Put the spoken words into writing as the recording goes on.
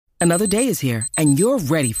Another day is here, and you're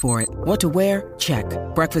ready for it. What to wear? Check.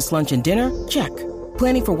 Breakfast, lunch, and dinner? Check.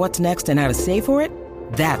 Planning for what's next and how to save for it?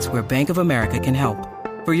 That's where Bank of America can help.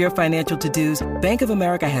 For your financial to-dos, Bank of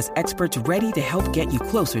America has experts ready to help get you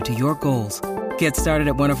closer to your goals. Get started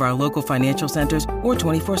at one of our local financial centers or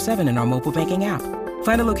 24/7 in our mobile banking app.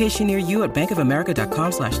 Find a location near you at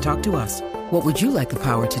bankofamerica.com/talktous. What would you like the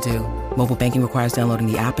power to do? Mobile banking requires downloading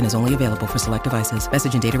the app and is only available for select devices.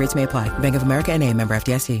 Message and data rates may apply. Bank of America N.A., member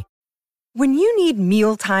FDIC. When you need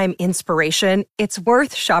mealtime inspiration, it's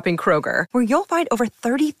worth shopping Kroger, where you'll find over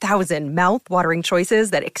 30,000 mouth-watering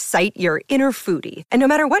choices that excite your inner foodie. And no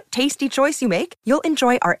matter what tasty choice you make, you'll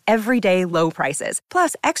enjoy our everyday low prices,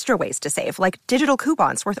 plus extra ways to save, like digital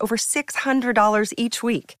coupons worth over $600 each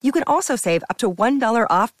week. You can also save up to $1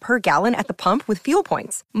 off per gallon at the pump with fuel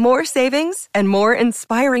points. More savings and more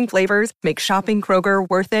inspiring flavors make shopping Kroger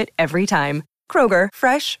worth it every time. Kroger,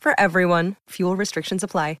 fresh for everyone. Fuel restrictions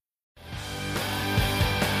apply.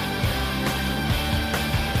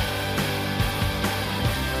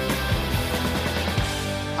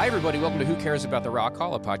 Hi, everybody. Welcome to Who Cares About the Rock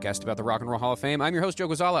Hall, a podcast about the Rock and Roll Hall of Fame. I'm your host, Joe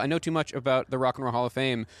Gonzala. I know too much about the Rock and Roll Hall of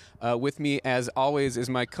Fame. With me, as always, is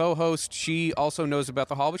my co-host. She also knows about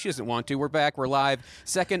the Hall, but she doesn't want to. We're back. We're live.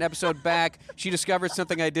 Second episode back. She discovered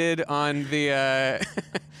something I did on the...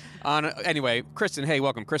 Anyway, Kristen, hey,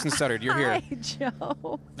 welcome. Kristen Studdard, you're here. Hi,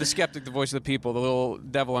 Joe. The skeptic, the voice of the people, the little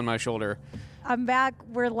devil on my shoulder. I'm back.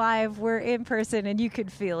 We're live. We're in person, and you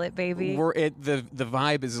could feel it, baby. The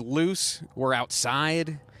vibe is loose. We're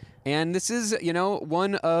outside. And this is,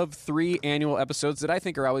 one of 3 annual episodes that I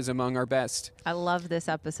think are always among our best. I love this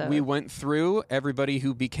episode. We went through everybody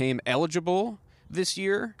who became eligible this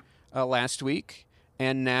year, last week,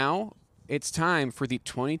 and now it's time for the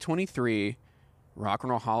 2023 Rock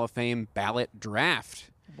and Roll Hall of Fame ballot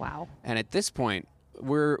draft. Wow. And at this point,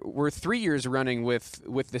 we're 3 years running with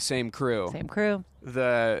the same crew. Same crew.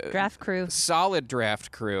 The draft crew. Solid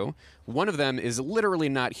draft crew. One of them is literally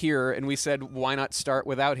not here, and we said, why not start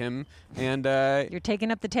without him? And you're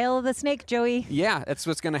taking up the tail of the snake, Joey. Yeah, that's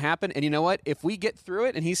what's going to happen. And you know what? If we get through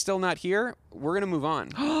it and he's still not here, we're going to move on.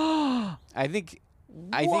 I think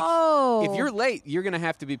if you're late, you're going to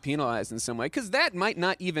have to be penalized in some way, because that might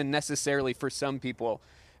not even necessarily for some people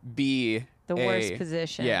be the worst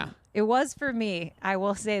position. Yeah. It was for me. I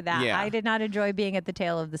will say that. Yeah. I did not enjoy being at the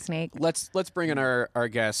tail of the snake. Let's bring in our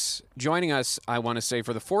guests. Joining us, I want to say,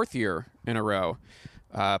 for the 4th year in a row,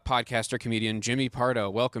 podcaster, comedian Jimmy Pardo.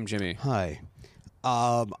 Welcome, Jimmy. Hi.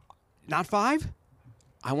 Not 5?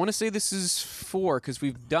 I want to say this is 4 because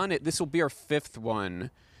we've done it. This will be our 5th one,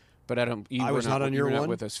 but I don't. I was not on your one. one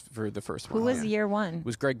With us for the first one. Who was year 1? It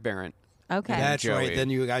was Greg Barrett. Okay. That's Joey. right. Then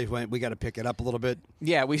you guys went, we got to pick it up a little bit.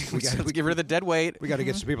 Yeah, we get rid of the dead weight. We got to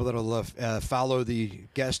get some people that will follow the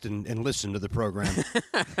guest and listen to the program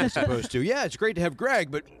as opposed to, yeah, it's great to have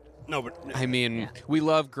Greg, but no, but... I mean, we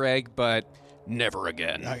love Greg, but never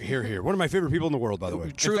again. Here. One of my favorite people in the world, by the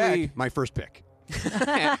way. Truly. In fact, my first pick.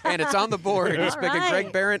 And it's on the board. He's picking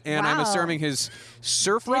Greg Barrett, and I'm assuming his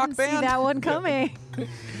surf rock Didn't band. see that one coming.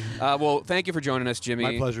 Well, thank you for joining us, Jimmy.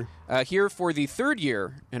 My pleasure. Here for the 3rd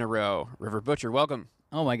year in a row, River Butcher. Welcome.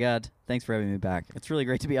 Oh my God! Thanks for having me back. It's really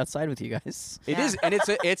great to be outside with you guys. It is, and it's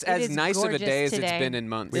as is nice of a gorgeous day as it's today. been in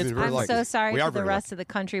months. We've been very I'm lucky. so sorry We for are the very rest lucky. of the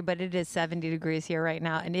country, but it is 70 degrees here right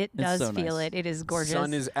now, and it does so feel nice. it. It is gorgeous.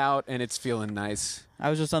 Sun is out, and it's feeling nice. I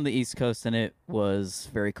was just on the East Coast and it was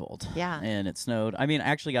very cold. Yeah. And it snowed. I mean, I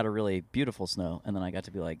actually got a really beautiful snow, and then I got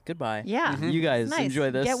to be like, goodbye. Yeah. Mm-hmm. You guys Nice. enjoy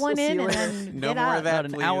this. Get one I'll see in you and later. then No get more out. of that. About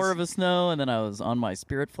an please. hour of a snow, and then I was on my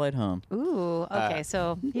Spirit flight home. Ooh, okay.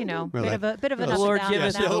 So, bit of an The up and Lord down. give on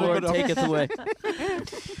us, that the one. Lord taketh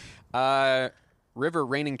away. River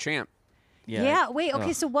reigning champ. Yeah. Wait. Okay.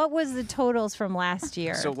 Oh. So, what was the totals from last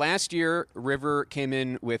year? So last year, River came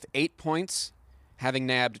in with 8 points, having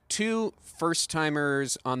nabbed 2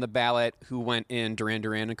 first-timers on the ballot who went in, Duran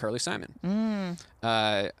Duran and Carly Simon.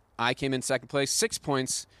 I came in 2nd place, 6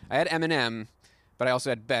 points. I had Eminem, but I also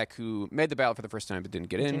had Beck, who made the ballot for the first time but didn't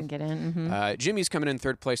get in. Didn't get in. Mm-hmm. Jimmy's coming in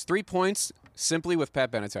 3rd place, 3 points, simply with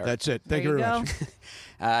Pat Benatar. That's it. Thank There you very you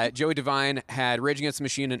much. Joey Devine had Rage Against the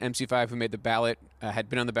Machine and MC5, who made the ballot, had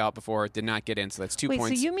been on the ballot before, did not get in, so that's 2 Wait.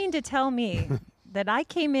 points. So you mean to tell me that I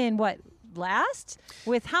came in last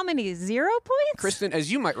with how many? 0 points? Kristen, as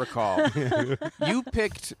you might recall, you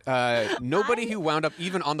picked nobody who wound up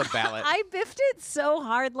even on the ballot. I biffed it so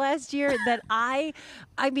hard last year that I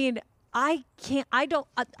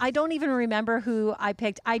don't even remember who I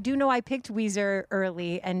picked. I do know I picked Weezer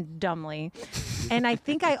early and dumbly. And I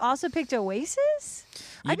think I also picked Oasis.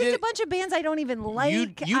 I picked did. a bunch of bands I don't even like.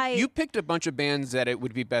 You picked a bunch of bands that it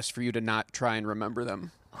would be best for you to not try and remember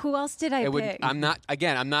them. Who else did I pick? I'm not.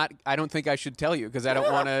 I don't think I should tell you because I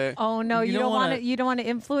don't want to. Oh no, you don't want to. You don't want to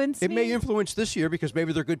influence It me. may influence this year because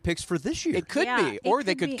maybe they're good picks for this year. It could Yeah, be, it or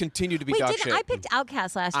they could could be. continue to be Wait, dog didn't shit. I picked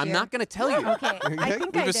Outcast last year? I'm not going to tell you. Okay, I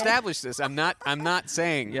think We've I did. established this. I'm not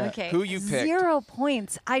saying Okay. who you picked. 0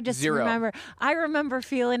 points. I just 0. remember. I remember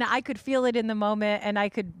feeling. I could feel it in the moment, and I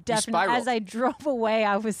could definitely. spiraled. As I drove away,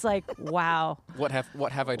 I was like, "Wow." What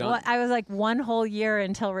have I done? What, I was like one whole year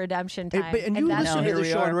until redemption time. And you that's listen here to the we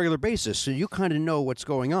show on are. a regular basis, so you kind of know what's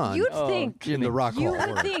going on You'd Oh, think. Jimmy. in the Rock You Hall would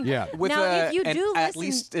world. think. Yeah. With Now, if you do at listen-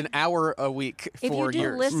 least an hour a week If for you do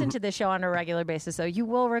years. listen to the show on a regular basis, though, you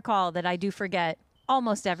will recall that I do forget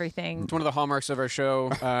almost everything. It's one of the hallmarks of our show.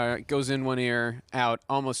 It goes in one ear, out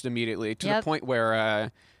almost immediately, to the Yep. point where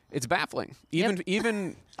it's baffling.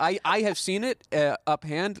 Even I have seen it up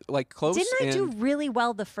hand, like close. Didn't I do and really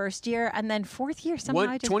well the first year, and then fourth year somehow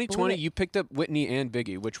I just blew 2020, it? you picked up Whitney and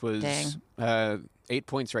Biggie, which was Dang. 8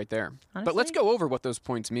 points right there. But Honestly? let's go over what those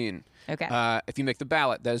points mean. Okay. Mm-hmm. If you make the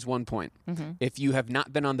ballot, that is 1 point. If you have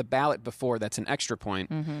not been on the ballot before, that's an extra point.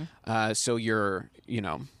 So you're,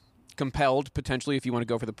 compelled potentially, if you want to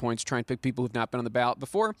go for the points, try and pick people who've not been on the ballot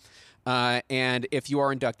before. And if you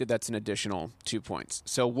are inducted, that's an additional 2 points.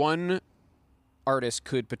 So one artist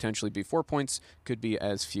could potentially be 4 points, could be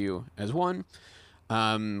as few as 1.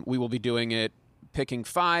 We will be doing it, picking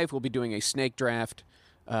 5. We'll be doing a snake draft,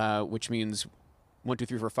 which means 1, 2,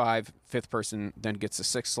 3, 4, 5. Fifth person then gets the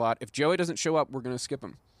 6th slot. If Joey doesn't show up, we're going to skip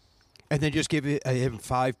him. And then just give him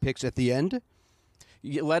 5 picks at the end,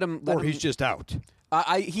 You let him. or he's just out.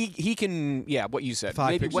 He can. Yeah, what you said. 5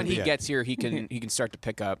 Maybe picks when at he the end. gets here, he can start to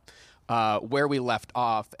pick up where we left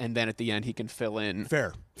off, and then at the end he can fill in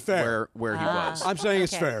Fair. where he was. I'm saying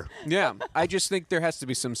it's Okay. fair. Yeah, I just think there has to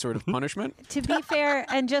be some sort of punishment. To be fair,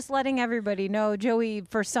 and just letting everybody know, Joey,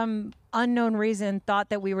 for some unknown reason, thought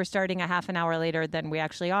that we were starting a half an hour later than we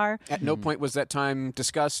actually are. At no point was that time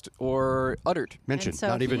discussed or uttered. Mentioned. so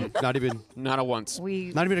Not even Not a once.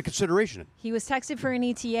 not even a consideration. He was texted for an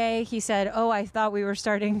ETA. He said, "Oh, I thought we were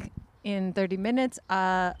starting in 30 minutes."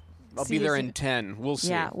 I'll be there in 10. We'll see.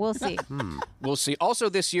 Yeah, we'll see. We'll see. Also,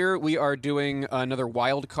 this year we are doing another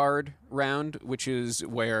wild card round, which is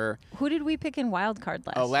where Who did we pick in wild card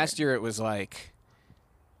last? last year it was like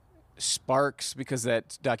Sparks because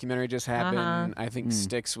that documentary just happened. I think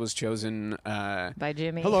Styx was chosen. By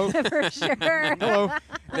Jimmy. Hello. for sure. Hello.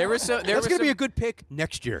 There was so there That's was going to be some- a good pick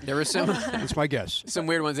next year. There were some That's my guess. some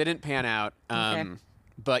weird ones. They didn't pan out. Okay.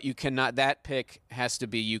 But you cannot. That pick has to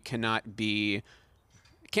be. You cannot be.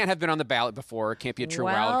 Can't have been on the ballot before. Can't be a true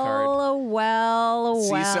wild card. Well.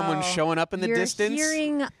 See someone showing up in the You're distance?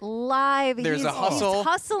 hearing live. There's he's, a hustle. He's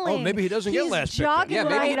hustling. Oh, maybe he doesn't get He's last pick then. jogging Yeah,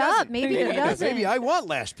 maybe he right doesn't. up. Maybe Maybe he he doesn't. doesn't. Maybe I want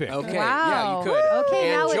last pick. Okay. Wow. Yeah, you could. Okay,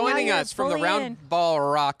 and now joining you're us from the fully Round in. Ball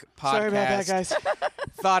Rock podcast. Sorry about that, guys.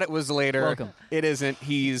 Thought it was later. Welcome. It isn't.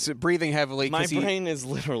 He's breathing heavily. My 'cause he- brain is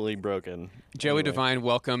literally broken. Joey Anyway. Devine,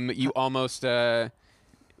 welcome. You almost.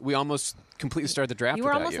 We almost completely started the draft. You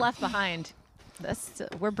were without almost left behind.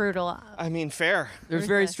 We're brutal. I mean, fair. There's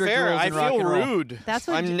very strict Fair. rules I in rock feel and roll. rude. That's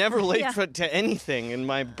what I'm you- never late yeah. to anything, and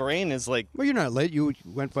my brain is like. Well, you're not late. You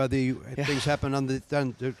went by the things happen on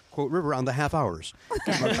the quote river on the half hours.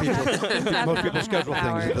 Most people schedule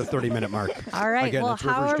things at the 30-minute mark. All right. Again, well, it's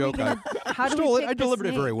how River's are joke. we gonna? How do Stole we it. pick I the delivered it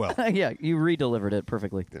snake? very well. Yeah, you re-delivered it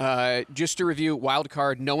perfectly. Just to review, wild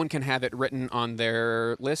card. No one can have it written on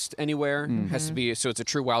their list anywhere. Has to be so. It's a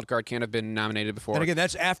true wild card. Can't have been nominated before. And again,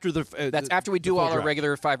 that's after the. That's after we do full all our draft.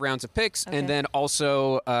 regular 5 rounds of picks, Okay. and then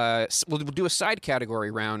also we'll do a side category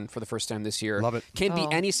round for the first time this year. Love it. Can be Oh.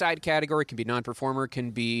 any side category. Can be non-performer.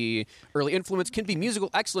 Can be early influence. Can be musical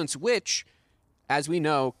excellence, which, as we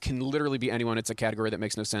know, can literally be anyone. It's a category that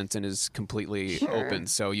makes no sense and is completely open.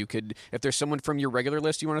 So you could, if there's someone from your regular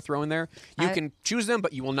list you want to throw in there, you I- can choose them,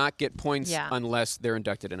 but you will not get points Yeah. unless they're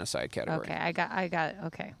inducted in a side category. Okay, I got.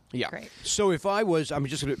 Okay. Yeah. Great. So if I was, I'm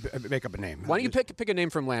just going to make up a name. Why don't you pick a name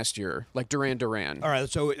from last year, like Duran Duran? All right.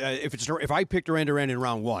 So if I pick Duran Duran in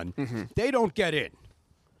round 1, they don't get in,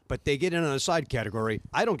 but they get in on a side category.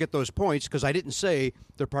 I don't get those points because I didn't say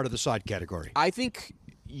they're part of the side category. I think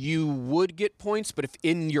you would get points, but if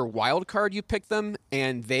in your wild card you picked them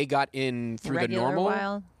and they got in through the Regular normal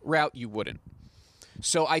wild? route, you wouldn't.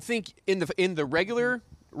 So I think in the regular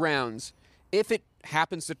rounds, if it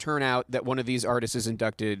happens to turn out that one of these artists is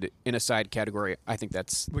inducted in a side category, I think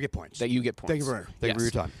that's We get points. that you get points. Thank you for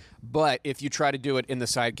your time. But if you try to do it in the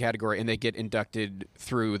side category and they get inducted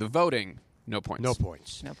through the voting, no points. No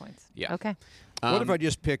points. No points. Yeah. Okay. What if I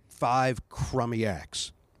just pick 5 crummy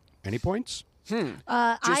acts? Any points?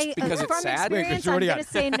 I because it's from sad? Wait, experience, so what I'm do you gonna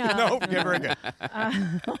got? say no. No, yeah, very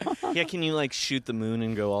good. Yeah, can you like shoot the moon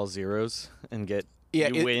and go all zeros and get Yeah,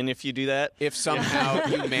 you win if you do that. If somehow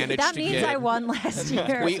you manage That to means get... I won last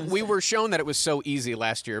year. We were shown that it was so easy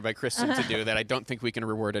last year by Kristen to do that I don't think we can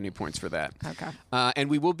reward any points for that. Okay. And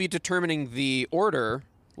we will be determining the order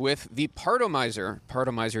with the Pardomizer,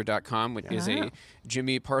 pardomizer.com, which is a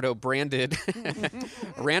Jimmy Pardo branded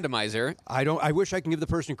randomizer. I wish I can give the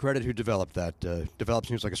person credit who developed that. Develop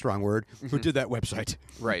seems like a strong word. Who did that website?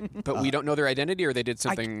 Right. But we don't know their identity, or they did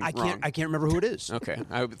something I wrong. can't remember who it is. Okay.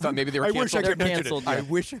 I thought maybe they were I wish I canceled. could They're mention canceled, it. I yeah.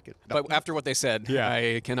 wish I could. No. But after what they said, Yeah.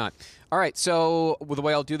 I cannot. All right. So the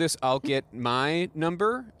way I'll do this, I'll get my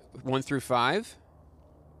number 1 through 5.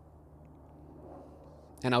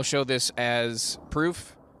 And I'll show this as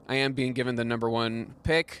proof. I am being given the number 1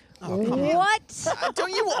 pick. What?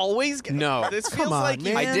 Don't you always get No. This feels Come on, like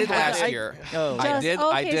you man. I did last I- year. Oh. I Just- did.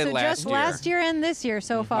 Okay, I did so last just year. last year and this year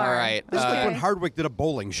so far. All right. This is like Okay. when Hardwick did a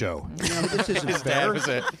bowling show. This isn't That fair. was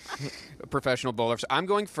it. A professional bowler. So I'm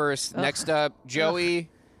going first. Next up, Joey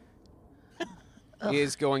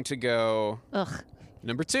is going to go Ugh.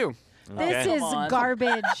 number 2. This Okay. is Come on.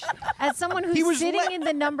 garbage. As someone He was who's sitting in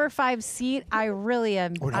the number 5 seat, I really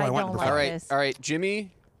am. Oh, no, I I want don't number like All right. this. All right,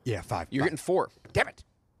 Jimmy, Yeah, 5. you're getting 4. Damn it.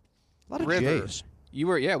 A lot of River. J's. You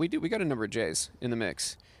were, yeah, we got a number of J's in the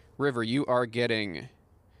mix. River, you are getting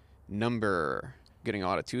getting a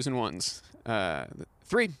lot of 2s and 1s.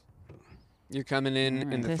 3. You're coming in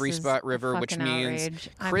the This 3 is spot, a River, which fucking means outrage.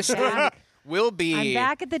 I'm Kristen back. will be I'm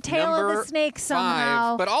back at the tail of the number snake 5,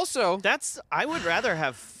 somehow. but also I would rather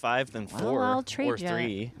have 5 than 4 I'll trade or ya.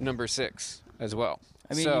 3. number 6 as well.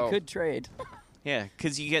 I mean, So- you could trade. Yeah,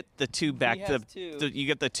 because you get the 2 back We to have 2. you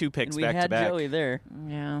get the 2 picks And we back to had back. Joey there.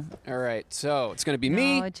 Yeah. All right, so it's going to be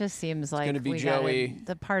me. No, it just seems like gonna be we gotta- Joey.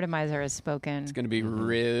 the Pardomizer has spoken. It's going to be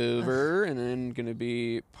River, and then going to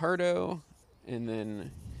be Pardo, and then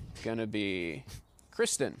going to be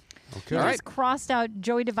Kristen. Okay. All right. Just crossed out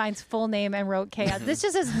Joey Devine's full name and wrote chaos. This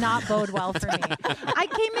just does not bode well for me. I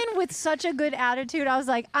came in with such a good attitude. I was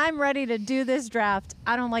like, I'm ready to do this draft.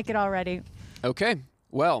 I don't like it already. Okay,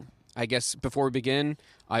 well, I guess before we begin,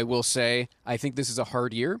 I will say I think this is a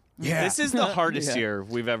hard year. Yeah. This is the hardest Yeah. year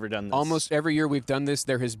we've ever done this. Almost every year we've done this,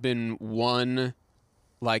 there has been one,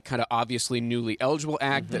 like, kind of obviously newly eligible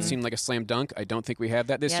act that seemed like a slam dunk. I don't think we have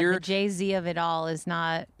that this Yeah, year. the Jay-Z of it all is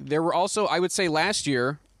not. There were also, I would say last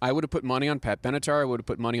year, I would have put money on Pat Benatar. I would have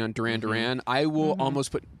put money on Duran Duran. I will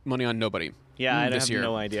almost put money on nobody. Yeah, I this have year.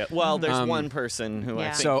 no idea. Well, there's one person who I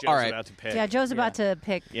Yeah. think So, Joe's all right. about to pick. Yeah, Joe's about to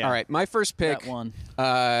pick. Yeah. All right, my first pick That one.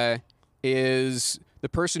 is the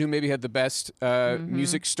person who maybe had the best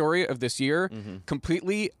music story of this year,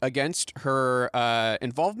 completely against her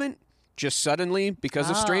involvement. Just suddenly,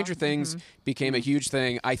 because of Stranger Things, became a huge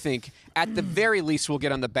thing. I think at the very least we'll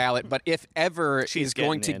get on the ballot, but if ever She's is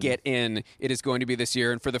going to getting get in, it is going to be this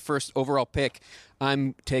year. And for the first overall pick,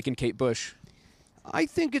 I'm taking Kate Bush. I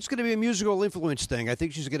think it's going to be a musical influence thing. I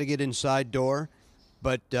think she's going to get inside door,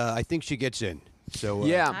 but I think she gets in. So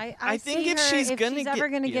Yeah. I think see if her, she's if gonna she's get- ever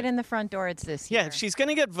going to get yeah. in the front door, it's this year. Yeah, if she's going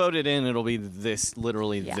to get voted in, it'll be this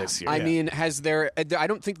year. I mean, has there? I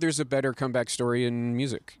don't think there's a better comeback story in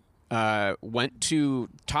music. Went to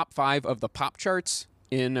top 5 of the pop charts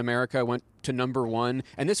in America. Went to number 1,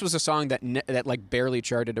 and this was a song that that like barely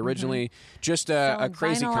charted originally. Just a Selling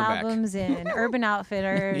crazy vinyl comeback. albums in Urban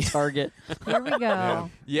Outfitters. Target. Here we go.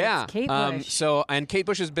 Yeah. It's Kate Bush. So and Kate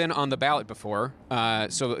Bush has been on the ballot before.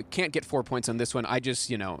 So can't get 4 points on this one. I just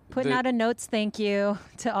Putting out a notes thank you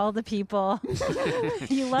to all the people.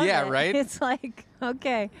 You love Yeah, it. right? It's like,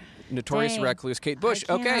 okay. notorious Dang. recluse Kate Bush.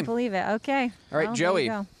 I cannot Okay. believe it. Okay. All right, Well, there Joey. you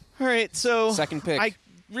go. All right, so Second pick. I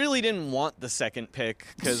really didn't want the second pick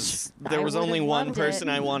because I there was would've only one loved person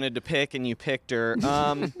it. I wanted to pick, and you picked her.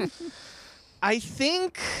 I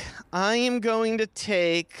think I am going to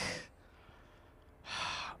take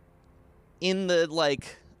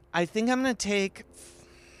I think I'm going to take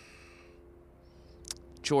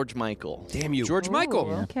George Michael. damn you. George Michael.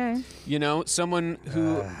 Ooh, okay. Someone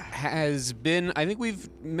who has been. I think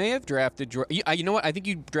may have drafted George. You know what? I think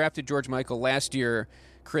you drafted George Michael last year,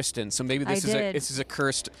 Kristen. So maybe I this did. is a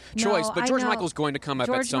cursed No, choice. But I George know. Michael's going to come up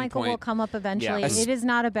George at some Michael point. will come up eventually. Yeah. It is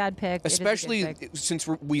not a bad pick. It is a good Especially pick. since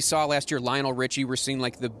we saw last year Lionel Richie. We're seeing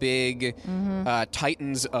like the big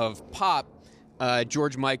titans of pop.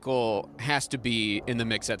 George Michael has to be in the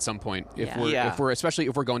mix at some point if Yeah. we're especially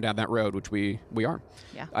if we're going down that road, which we are.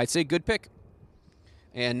 Yeah. I'd say good pick.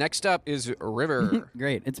 And next up is River.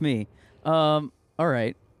 Great, it's me. All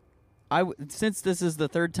right. Since this is the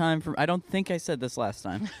third time I don't think I said this last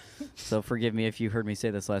time, so forgive me if you heard me say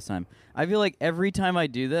this last time. I feel like every time I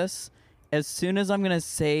do this, as soon as I'm gonna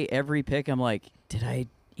say every pick, I'm like, did I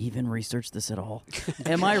even research this at all?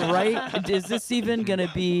 Am I right? Is this even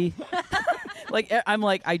gonna be? Like I'm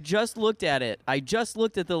like, I just looked at it. I just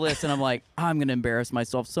looked at the list, and I'm like, I'm gonna embarrass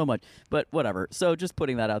myself so much. But whatever. So just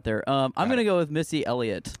putting that out there. I'm gonna go with Missy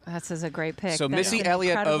Elliott. This is a great pick. So That's Missy an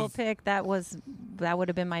Elliott incredible of- pick. That would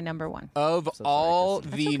have been my number one. Of sorry, all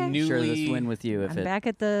Kristen. the That's okay. newly Share this win with you if I'm it. back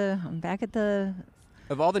at the.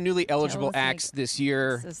 of all the newly eligible Snake. acts this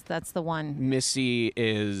year, That's the one. Missy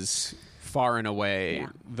is far and away Yeah.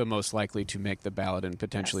 the most likely to make the ballot and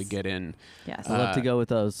potentially Yes. get in. Yes. I love to go with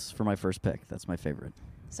those for my first pick. That's my favorite.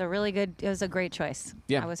 So really good. It was a great choice.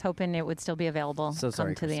 Yeah. I was hoping it would still be available. So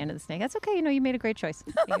sorry, come to the Kristen. end of the snake. That's okay. You made a great choice.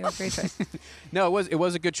 You made a great choice. No, it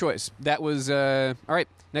was a good choice. That was all right.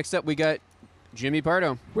 Next up, we got Jimmy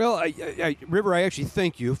Pardo. Well, River, I actually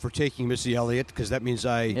thank you for taking Missy Elliott because that means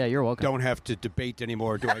Yeah, you're welcome. don't have to debate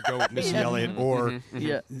anymore. Do I go with Missy Elliott or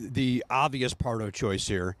Yeah. the obvious Pardo choice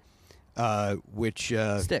here, which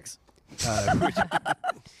Sticks.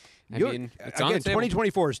 I mean, it's on the again, table.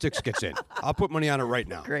 2024 Sticks gets in. I'll put money on it right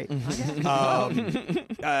now. Great.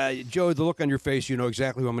 Joe, the look on your face, you know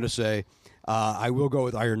exactly what I'm going to say. I will go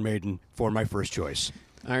with Iron Maiden for my first choice.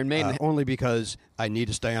 Iron Maiden, Only because I need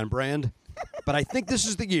to stay on brand. But I think this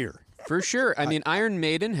is the year. for sure. I mean, Iron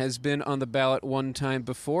Maiden has been on the ballot one time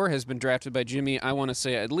before, has been drafted by Jimmy, I want to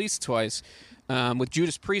say at least twice. With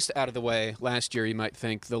Judas Priest out of the way last year, you might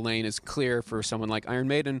think the lane is clear for someone like Iron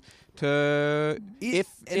Maiden to, if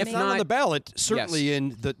not not on the ballot, certainly Yes.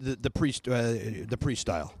 in the priest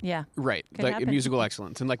style. Yeah. right, Could like happen. musical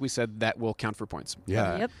excellence, and like we said, that will count for points.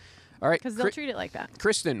 Yeah. Yep. All right, Because they'll treat it like that.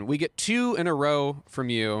 Kristen, we get 2 in a row from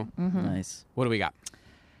you. Nice. What do we got?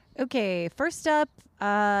 Okay. First up,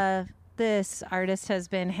 this artist has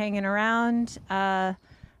been hanging around the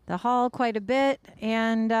hall quite a bit,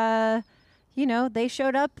 and they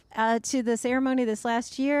showed up to the ceremony this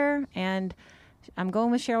last year, and I'm going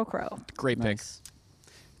with Sheryl Crow. Great pick. Nice.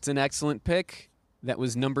 It's an excellent pick. That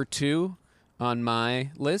was number 2 on my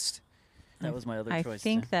list. That was my other I choice.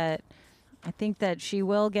 think that she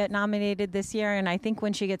will get nominated this year, and I think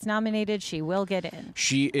when she gets nominated, she will get in.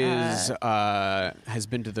 She is has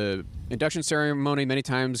been to the induction ceremony many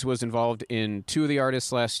times. Was involved in 2 of the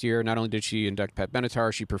artists last year. Not only did she induct Pat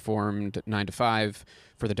Benatar, she performed 9 to 5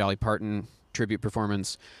 for the Dolly Parton tribute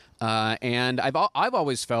performance. And I've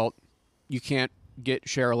always felt you can't get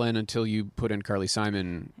Cheryl in until you put in Carly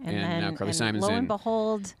Simon, and now Carly Simon's lo in. and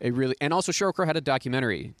behold, And also Sheryl Crow had a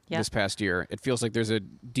documentary Yep. this past year. It feels like there's a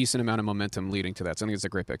decent amount of momentum leading to that. So I think it's a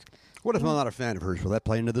great pick. What if I'm not a fan of hers? Will that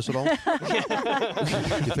play into this at all? Do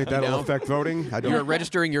you think that'll affect voting? I don't You're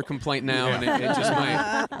registering your complaint now, and it just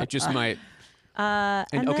might. It just might.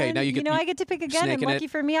 and okay, then, now you get I get to pick again, and snaking it. lucky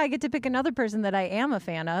for me, I get to pick another person that I am a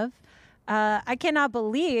fan of. I cannot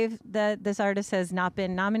believe that this artist has not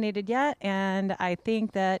been nominated yet, and I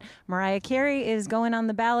think that Mariah Carey is going on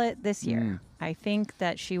the ballot this year. I think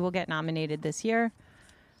that she will get nominated this year.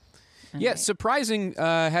 Yeah, surprising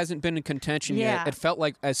hasn't been in contention Yeah. yet. It felt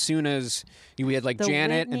like as soon as we had like The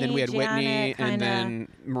Janet, and then we had Whitney, Janet and kinda- then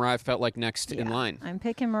Mariah felt like next in Yeah, line. I'm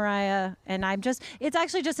picking Mariah, and it's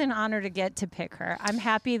actually just an honor to get to pick her. I'm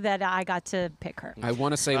happy that I got to pick her. I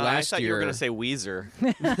want to say I last thought year. you were going to say Weezer.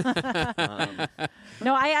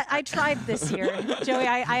 No, I tried this year, Joey.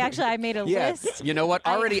 I made a yeah, list. you know what?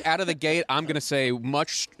 Already out of the gate, I'm going to say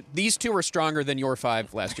these 2 are stronger than your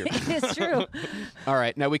 5 last year. It's true. All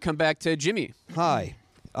right, now we come back to Jimmy. Hi.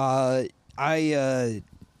 I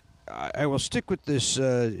will stick with this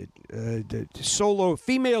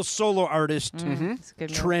female solo artist It's a good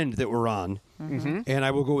move. trend that we're on, and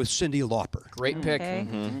I will go with Cyndi Lauper. Great pick.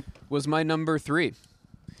 Okay. Was my number 3.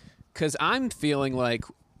 Because I'm feeling like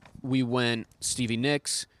we went Stevie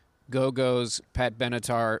Nicks, Go-Go's, Pat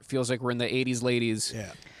Benatar. Feels like we're in the 80s ladies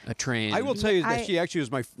train. I will tell you that I- she actually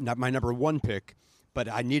was my number 1 pick, but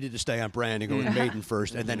I needed to stay on brand and go with Maiden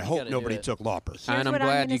first, and then hope gotta do nobody it. took Lauper. And Here's I'm what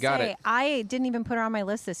glad gonna you got say. it. I didn't even put her on my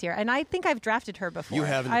list this year, and I think I've drafted her before. You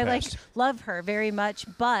have in the I past. love her very much,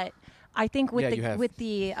 but I think Yeah, you have. with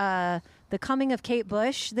the coming of Kate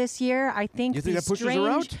Bush this year, I think You think the that pushes her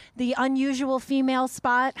out? the unusual female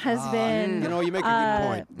spot has been. You know, you make a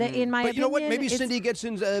good point. In my But you know what? opinion, Maybe it's- Cindy gets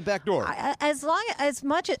in back door.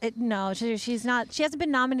 No, she's not. She hasn't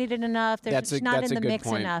been nominated enough. She's not that's in a the good mix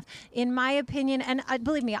point. enough, in my opinion. And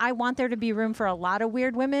believe me, I want there to be room for a lot of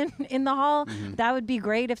weird women in the hall. Mm-hmm. That would be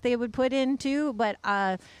great if they would put in too. But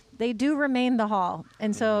they do remain the hall,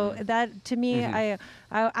 and so Mm-hmm. that to me,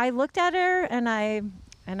 I looked at her and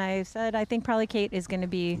I said I think probably Kate is going to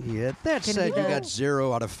be. Yeah, that Gonna said, be you the- got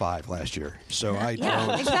 0 out of 5 last year, so I Yeah,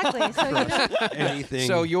 don't exactly. So you know, anything.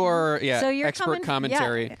 So your so you're expert coming,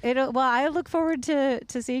 commentary. Yeah, well, I look forward to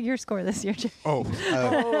seeing your score this year, Jim.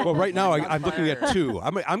 well, right now I'm looking at 2.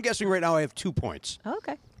 I'm guessing right now I have 2 points.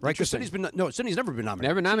 Okay. Right? Because Sydney's never been nominated.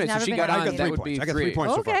 Never nominated. never So she been got on. nominated. That I got 3 would points. be I got 3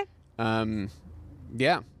 points so far. Okay.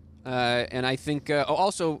 Yeah. And I think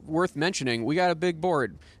also worth mentioning, we got a big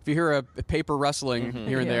board. If you hear a paper rustling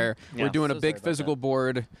here and there, Yeah. we're doing So a sorry big about physical that.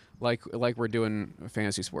 board like we're doing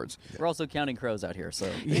fantasy sports. We're also counting crows out here,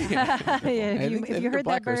 so Yeah, I if think you they're heard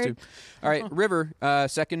black that crows, bird, too. All right, River,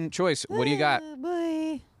 second choice. What do you got?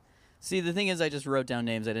 Boy. See, the thing is, I just wrote down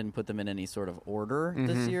names. I didn't put them in any sort of order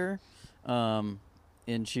this year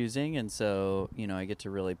in choosing, and so I get to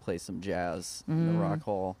really play some jazz in the Rock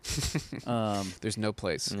Hall. There's no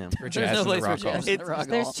place Yeah. for There's jazz no in the place for Rock Hall. jazz in the Rock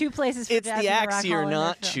there's Hall. 2 places for It's jazz the in acts Rock you're Hall in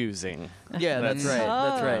not Nashville. choosing. Yeah, that's right.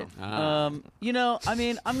 That's right. Ah. I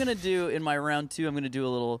mean, I'm gonna do in my round 2. I'm gonna do a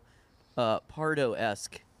little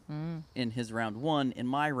Pardo-esque in his round 1 in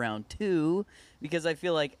my round 2 because I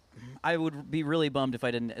feel like I would be really bummed if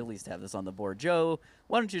I didn't at least have this on the board. Joe,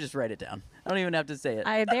 why don't you just write it down? I don't even have to say it.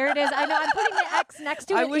 There it is. I know. I'm putting the X next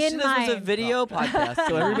to I it wish in this mine. was a video podcast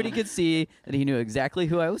so everybody could see that he knew exactly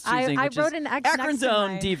who I was choosing. I which wrote is an X Akron's next to own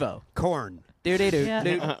mine. Devo. Corn. Do.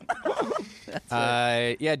 Yeah.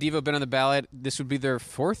 Yeah, Devo been on the ballot. This would be their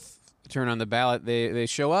 4th turn on the ballot. They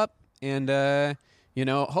show up, and I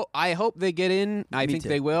hope they get in. I Me think too.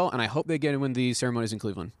 they will, and I hope they get in when the ceremony's in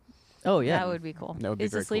Cleveland. Oh yeah, That would be cool. That would be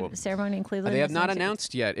is very the sleep cool. ceremony in Cleveland? They have this not time, too?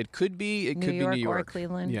 announced yet. It could be. New Could York be New or York.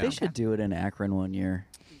 Cleveland. Yeah. They should do it in Akron one year.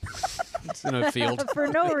 It's in a field. For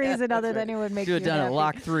no reason other than it would make Do you it down happy. at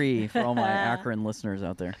Lock 3 for all my Akron listeners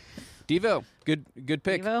out there. Devo, good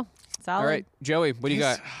pick. Devo, solid. All right, Joey, what do you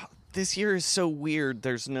got? This year is so weird.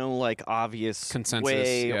 There's no obvious Consensus,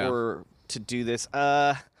 way yeah. or to do this.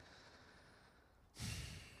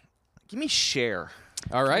 Give me Cher.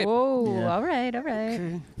 All right. Whoa! Yeah. All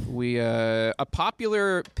right. We a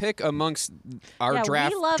popular pick amongst our Yeah,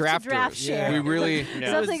 draft we love to drafters. draft Cher. We really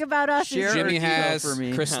Something about us Cher is or Jimmy Devo has, for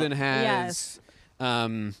me. Kristen has,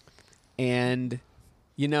 Yes. and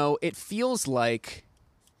it feels like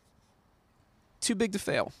too big to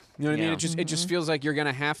fail. You know what I mean? Yeah. It just feels like you're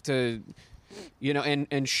gonna have to,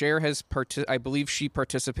 and Cher has I believe she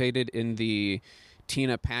participated in the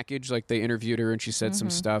Tina package, like they interviewed her and she said some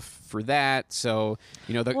stuff for that. So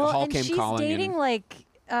the well, hall and came she's calling. dating and, like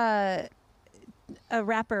a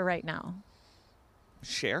rapper right now.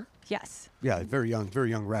 Cher? Yes. Yeah, very young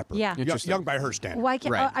rapper. Yeah. Interesting. Young by her standard. Why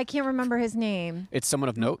can't Right. I can't remember his name? it's someone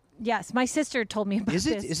of note. Yes, my sister told me about Is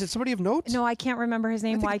it? this. Is it somebody of note? No, I can't remember his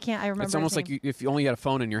name. Why can't I remember? It's almost his like name? if you only had a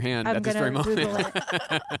phone in your hand I'm at this very gonna moment. Google it.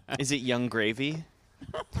 Is it Young Gravy?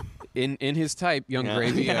 in his type, Young Yeah.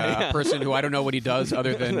 Gravy, a person who I don't know what he does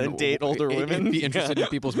other than Date older women. be interested in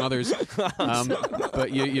people's mothers.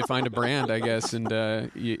 But you find a brand, I guess, and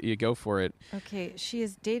you go for it. Okay, she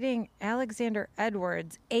is dating Alexander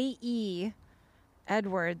Edwards, A.E.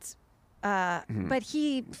 Edwards, but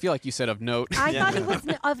he. I feel like you said of note. I thought he was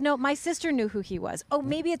of note. My sister knew who he was. Oh,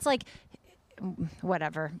 maybe it's like.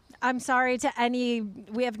 Whatever. I'm sorry to any.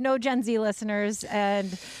 We have no Gen Z listeners,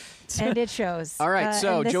 and it shows. All right,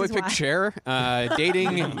 so and this Joey is picked why. Cher,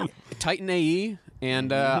 dating Titan AE,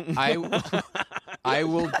 and I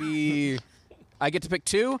will be. I get to pick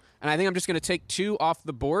 2, and I think I'm just going to take 2 off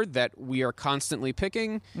the board that we are constantly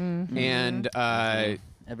picking, and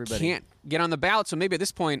Everybody. can't get on the ballot. So maybe at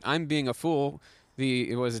this point, I'm being a fool.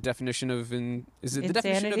 It was a definition of is it the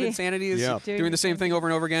definition of Insanity? insanity? Is Yeah. doing the same thing over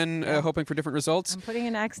and over again, hoping for different results. I'm putting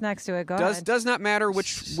an X next to it. Go Does ahead. does not matter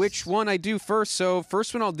which one I do first. So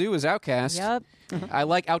first one I'll do is Outkast. Yep. I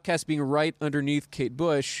like Outkast being right underneath Kate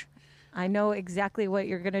Bush. I know exactly what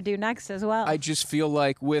you're going to do next as well. I just feel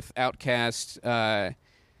like with Outkast,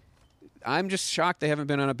 I'm just shocked they haven't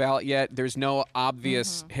been on a ballot yet. There's no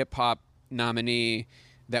obvious hip hop nominee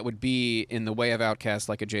that would be in the way of Outkast,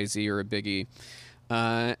 like a Jay-Z or a Biggie.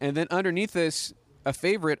 And then underneath this, a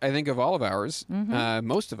favorite, I think, of all of ours,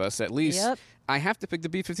 most of us at least, Yep. I have to pick the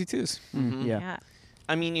B-52s. Yeah. yeah.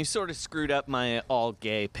 I mean, you sort of screwed up my all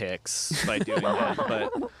gay picks by doing that,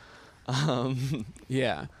 but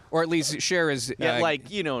Yeah. Or at least Cher is... yeah,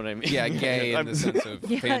 you know what I mean. Yeah, gay in the sense of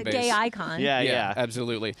Yeah, fan base. gay icon. Yeah.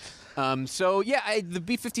 absolutely. The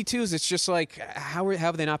B-52s, it's just like, how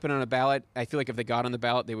have they not been on a ballot? I feel like if they got on the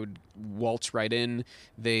ballot, they would waltz right in.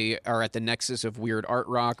 They are at the nexus of weird art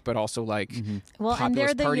rock, but also like Well, and populous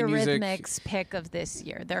they're the party music. Eurythmics pick of this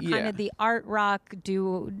year. They're Yeah. kind of the art rock they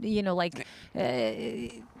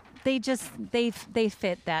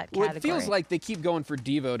fit that Well, category. it feels like they keep going for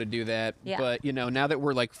Devo to do that, Yeah. but now that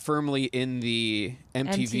we're like firmly in the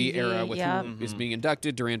MTV era with yep. who is being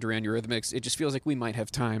inducted, Duran Duran, Eurythmics, it just feels like we might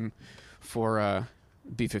have time for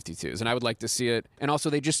B-52s, and I would like to see it. And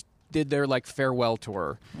also, they just did their like farewell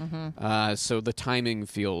tour, so the timing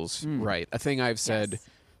feels right. A thing I've said Yes.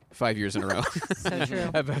 5 years in a row. So true.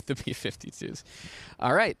 About the B-52s.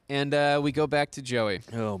 All right, and we go back to Joey.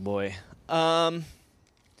 Oh boy. I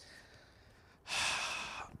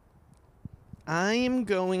am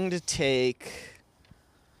going to take.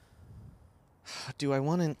 Do I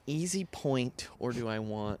want an easy point or do I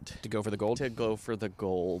want To go for the gold? to go for the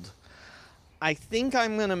gold? I think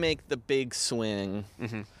I'm going to make the big swing,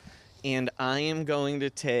 and I am going to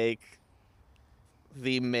take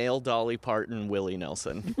the male Dolly Parton, Willie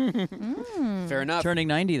Nelson. Fair enough. Turning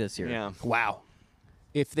 90 this year. Yeah. Wow.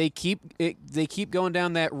 If they keep going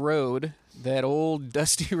down that road, that old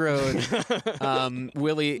dusty road,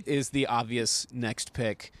 Willie is the obvious next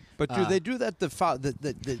pick. But do they do that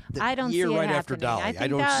the I don't year see it right after happening. Dolly? I think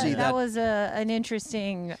don't that, see that that. was an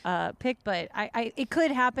interesting pick, but it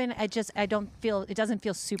could happen. I don't feel it doesn't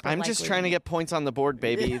feel super. I'm just likely trying to me. get points on the board,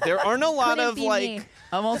 baby. There aren't a lot Couldn't of be like. me.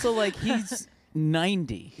 I'm also like, he's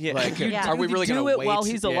 90. Yeah. Like, Yeah. are we really do going to it wait? while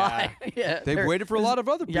he's Yeah. alive? Yeah. They've waited for a lot of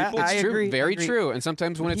other people. Yeah, It's I true. agree. Very I agree. true. And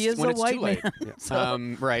sometimes when He it's is when a it's white too late.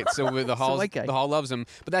 man. Right. So with the hall, white guy. the hall loves him.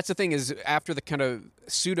 But that's the thing is after the kind of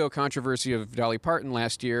pseudo controversy of Dolly Parton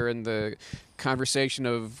last year and the conversation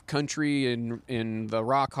of country in the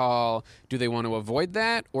Rock Hall, do they want to avoid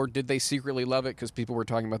that, or did they secretly love it because people were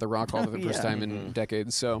talking about the Rock Hall for the first time in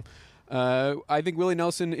decades? So I think Willie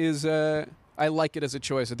Nelson is. I like it as a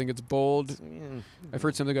choice. I think it's bold. I've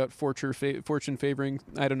heard something about fortune favoring.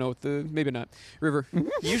 I don't know. Maybe not. River.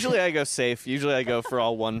 Usually I go safe. Usually I go for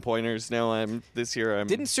all 1-pointers. Now this year I'm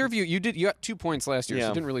Didn't serve you. You got 2 points last year, so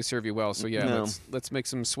Yeah. it didn't really serve you well. So yeah, No. let's make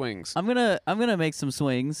some swings. I'm gonna make some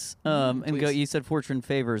swings and go. Please. You said fortune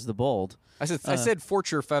favors the bold. I said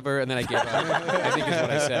fortune favor, and then I gave up. I think is what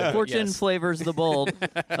I said. Fortune Yes. flavors the bold.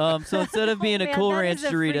 So instead of being Oh, a man, Cool that Ranch is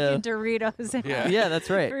a Dorito, freaking Doritos. Yeah. yeah, that's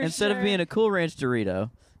right. For Instead of sure. being a Cool Ranch Dorito,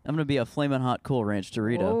 I'm gonna be a flamin' hot Cool Ranch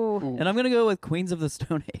Dorito, Ooh. and I'm gonna go with Queens of the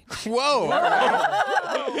Stone Age. Whoa! All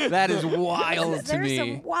right. That is wild to There's me.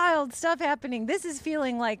 some wild stuff happening. This is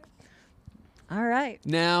feeling like, all right.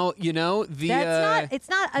 Now the That's not. It's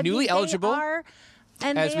not. I newly mean, they eligible, are,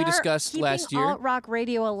 and as they we are discussed keeping last year. alt rock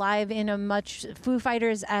radio alive in a much Foo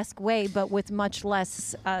Fighters-esque way, but with much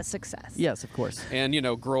less success. Yes, of course. and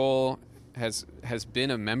Grohl has been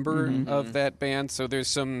a member of that band, so there's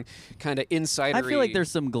some kind of insider. I feel like there's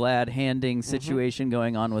some glad handing situation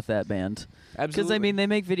going on with that band. Because Absolutely. I mean, they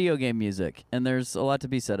make video game music, and there's a lot to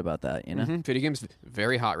be said about that. You know, Video games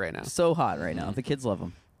very hot right now. so hot right now. The kids love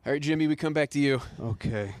them. All right, Jimmy, we come back to you.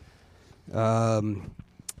 Okay. I'm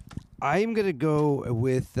going to go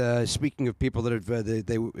with, speaking of people that have,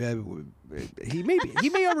 he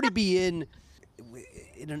may already be in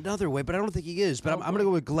another way, but I don't think he is. But I'm going to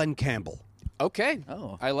go with Glenn Campbell. Okay.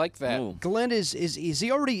 Oh. I like that. Ooh. Glenn is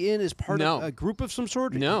he already in as part No. of a group of some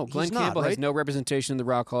sort? No, He's Glenn not, Campbell has right? no representation in the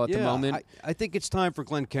Rock Hall at the moment. I think it's time for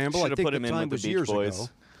Glenn Campbell. Should've I think put him the in time with the was Beach years Boys.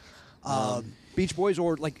 ago. Beach Boys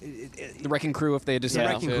or like The Wrecking Crew, if they decided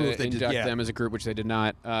Wrecking Crew, to if they did, induct yeah. them as a group, which they did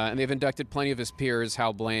not. And they've inducted plenty of his peers,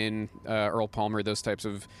 Hal Blaine, Earl Palmer, those types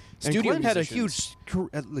of and studio Glenn had a musicians.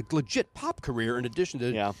 huge, legit pop career in addition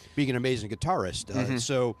to Yeah. being an amazing guitarist.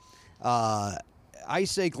 So I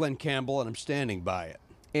say Glenn Campbell, and I'm standing by it.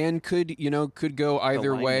 And could go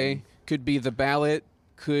either way. lineman. Could be the ballot,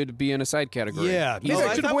 could be in a side category. Yeah, Either- maybe I I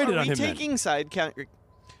could've thought, waited were on we him then. taking side count?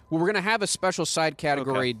 Well, we're going to have a special side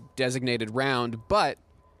category designated round, but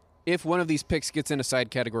if one of these picks gets in a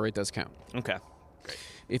side category, it does count. Okay.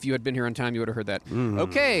 If you had been here on time, you would have heard that.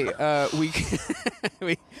 Okay,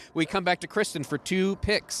 we come back to Kristen for 2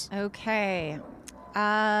 picks. Okay.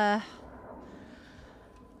 Okay.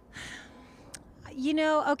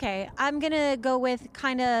 I'm going to go with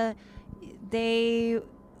kind of they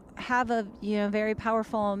have a very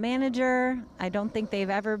powerful manager. I don't think they've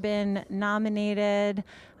ever been nominated.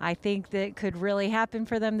 I think that could really happen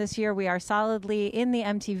for them this year. We are solidly in the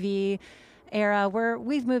MTV era.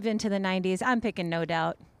 We've moved into the 90s. I'm picking No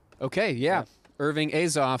Doubt. Okay, yeah. Irving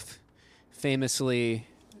Azoff, famously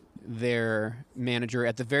their manager,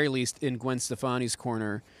 at the very least in Gwen Stefani's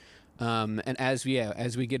corner. And as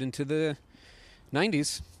we get into the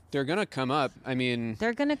 90s, they're going to come up. I mean,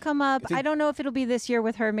 They're going to come up. I don't know if it'll be this year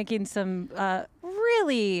with her making some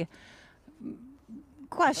really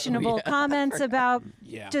questionable comments about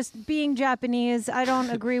Yeah. just being Japanese. I don't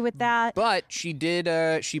agree with that. but she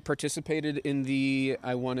did. She participated in the,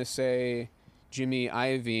 I want to say, Jimmy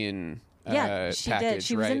Iovine. Yeah, she package, did.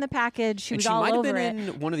 She was in right? the package. She And was she all might have over been it.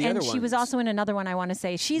 in one of the and other she was ones. also in another one, I want to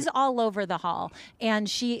say. She's all over the hall. And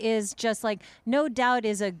she is just like, No Doubt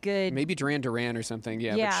is a good... Maybe Duran Duran or something.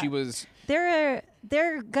 Yeah, Yeah. but she was They're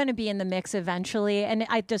going to be in the mix eventually. And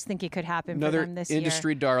I just think it could happen for another them this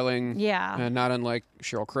industry darling. Yeah. not unlike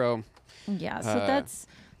Sheryl Crow. year. Yeah, so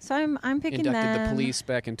So I'm picking Inducted them. the Police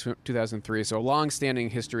back in 2003. So a long-standing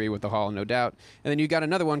history with the Hall, no doubt. And then you got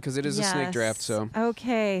another one because it is a snake draft. So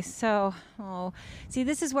okay, so see,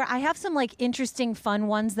 this is where I have some like interesting, fun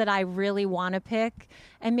ones that I really want to pick,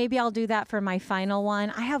 and maybe I'll do that for my final one.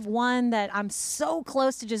 I have one that I'm so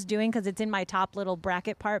close to just doing because it's in my top little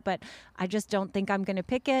bracket part, but I just don't think I'm gonna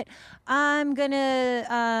pick it. I'm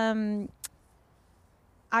gonna.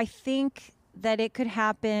 I think that it could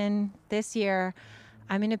happen this year.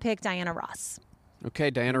 I'm going to pick Diana Ross. okay,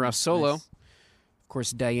 Diana Ross solo. Nice. Of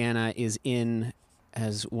course, Diana is in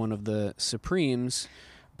as one of the Supremes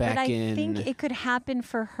back But I in. think it could happen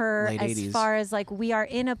for her late as 80s. far as like we are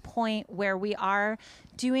in a point where we are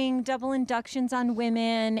doing double inductions on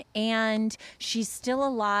women and she's still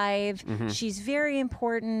alive. Mm-hmm. She's very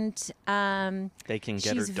important. They can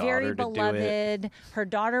get She's her very daughter to do it. beloved. Her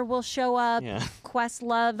daughter will show up. Yeah.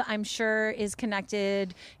 Questlove, I'm sure, is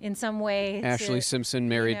connected in some way. Ashley to, Simpson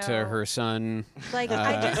married to know, her son. Like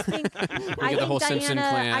I just think I the whole think Simpson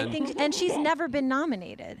Diana. I clan. think, and she's never been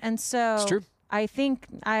nominated, and so It's true. I think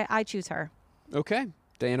I choose her. Okay,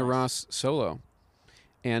 Diana Ross solo,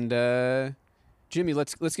 and Jimmy,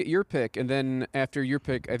 let's get your pick, and then after your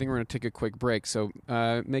pick, I think we're going to take a quick break. So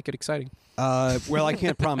make it exciting. Well, I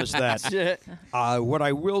can't promise that. What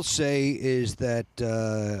I will say is that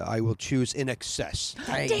I will choose In Excess.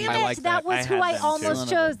 Damn I it! like that. That was I who had I them too. almost Son of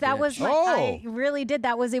a chose. That was bitch. my. Oh. I really did.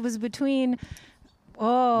 It was between.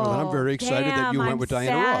 Oh, Well, then I'm very excited that you damn, went I'm with Diana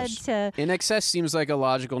sad Ross. To, In Excess seems like a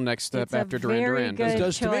logical next step it's a after Duran very Duran. good doesn't it?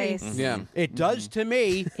 does to me. choice. Yeah. It does to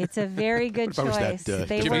me. It's a very good What if I was choice. that,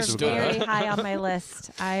 They Jimmy were stood very up? high on my list.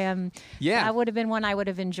 I am. Yeah. That would have been one I would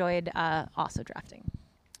have enjoyed also drafting.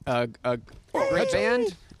 A great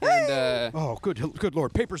band. And Oh, good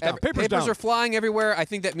Lord. Papers down. Papers papers down. are flying everywhere. I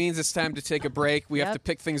think that means it's time to take a break. We have Yep. to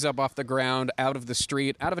pick things up off the ground, out of the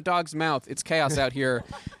street, out of a dog's mouth. It's chaos out here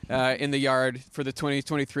in the yard for the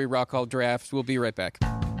 2023 Rock Hall Draft. We'll be right back.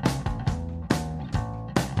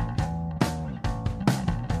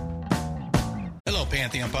 Hello,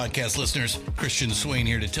 Pantheon podcast listeners. Christian Swain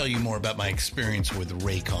here to tell you more about my experience with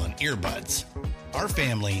Raycon earbuds. Our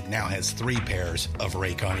family now has 3 pairs of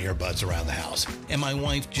Raycon earbuds around the house, and my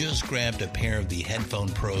wife just grabbed a pair of the Headphone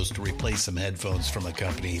Pros to replace some headphones from a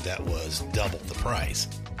company that was double the price.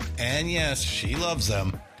 And yes, she loves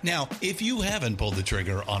them. Now, if you haven't pulled the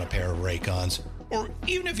trigger on a pair of Raycons, or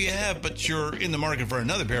even if you have, but you're in the market for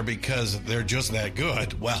another pair because they're just that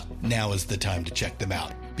good, well, now is the time to check them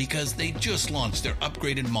out, because they just launched their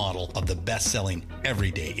upgraded model of the best-selling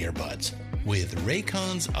everyday earbuds. With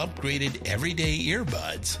Raycon's upgraded everyday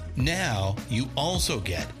earbuds, now you also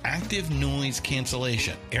get active noise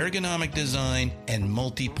cancellation, ergonomic design, and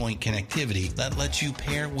multi-point connectivity that lets you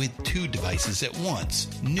pair with 2 devices at once.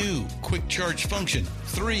 New quick charge function,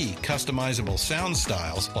 3 customizable sound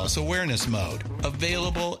styles, plus awareness mode.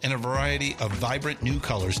 Available in a variety of vibrant new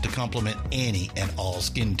colors to complement any and all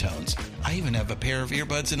skin tones. I even have a pair of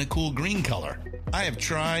earbuds in a cool green color. I have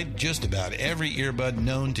tried just about every earbud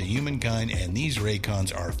known to humankind, and these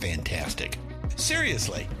Raycons are fantastic.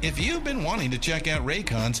 Seriously, if you've been wanting to check out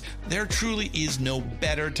Raycons, there truly is no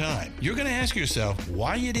better time. You're going to ask yourself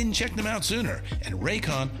why you didn't check them out sooner, and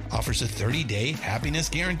Raycon offers a 30-day happiness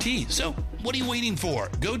guarantee. So what are you waiting for?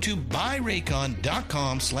 Go to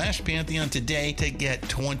buyraycon.com/Pantheon today to get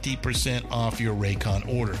 20% off your Raycon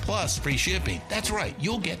order, plus free shipping. That's right,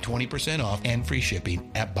 you'll get 20% off and free shipping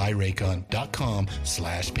at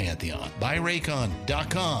buyraycon.com/Pantheon.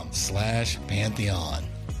 buyraycon.com/Pantheon.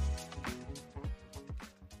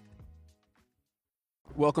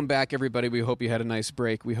 Welcome back, everybody. We hope you had a nice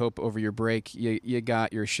break. We hope over your break you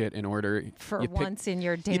got your shit in order. For You picked- once in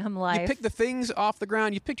your you- damn life. You picked the things off the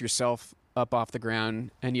ground. You picked yourself up off the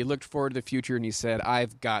ground, and you looked forward to the future, and you said,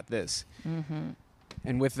 I've got this. Mm-hmm.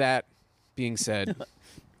 And with that being said,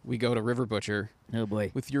 we go to River Butcher Oh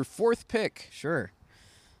boy. with your 4th pick. Sure.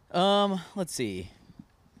 Let's see.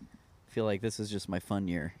 I feel like this is just my fun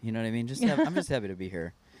year. You know what I mean? I'm just happy to be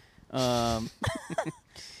here. I'll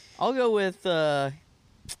go with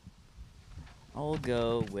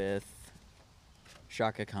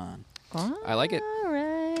Shaka Khan. I like it. All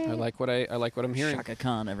right. I like what I'm hearing. Shaka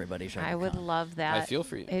Khan, everybody. Shaka I would Khan. love that. I feel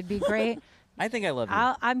for you. It'd be great. I think I love you.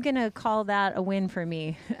 I'm going to call that a win for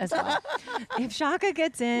me as well. If Shaka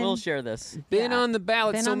gets in. We'll share this. Been Yeah. on the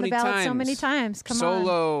ballot Been so on the many ballot times. so many times. Come on.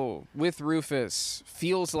 Solo with Rufus.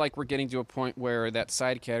 Feels like we're getting to a point where that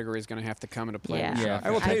side category is going to have to come into play. Yeah. with Yeah. Shaka.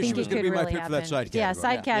 I will tell you, think she was it going to could be my really pick for that happen. side Yeah, category.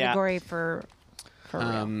 side category for real.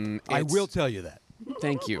 I It's- will tell you that.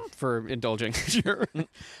 Thank you for indulging. Sure.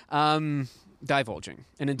 Divulging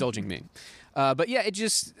and indulging me. But yeah, it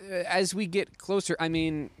just, as we get closer, I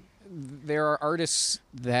mean, there are artists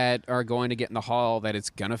that are going to get in the hall that it's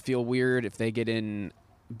going to feel weird if they get in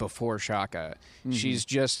before Shaka. She's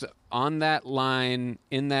just on that line,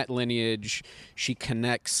 in that lineage. She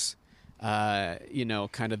connects, kind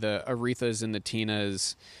of the Arethas and the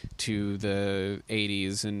Tinas to the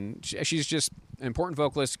 80s. And she's just an important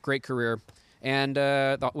vocalist, great career. And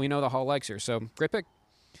we know the hall likes her. So great pick.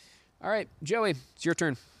 All right, Joey, it's your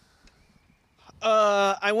turn.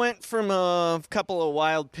 I went from a couple of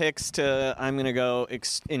wild picks to I'm going to go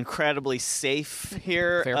incredibly safe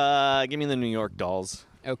here. Fair. Give me the New York Dolls.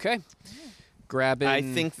 Okay. Grabbing. I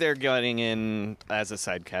think they're getting in as a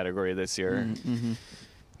side category this year.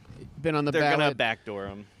 Been on the They're ballot going to backdoor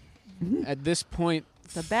them. at this point.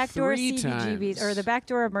 The backdoor 3 CBGB times. or the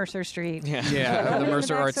backdoor of Mercer Street. Yeah, the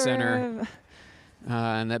Mercer Arts backdoor Center.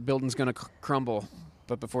 And that building's going to crumble.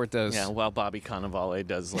 But before it does. Yeah, while Bobby Cannavale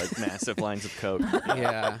does like massive lines of coke.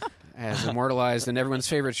 Yeah. As immortalized in everyone's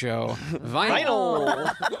favorite show,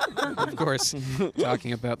 Vinyl. Of course,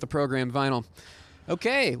 talking about the program Vinyl.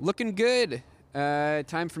 Okay, looking good.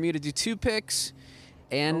 Time for me to do 2 picks.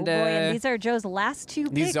 And, oh boy, and these are Joe's last 2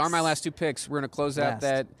 picks. These are my last 2 picks. We're going to close out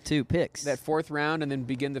that 2 picks. that 4th round and then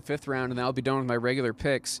begin the 5th round, and then I'll be done with my regular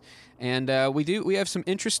picks. And we have some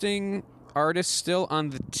interesting artists still on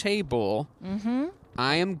the table.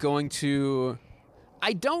 I am going to...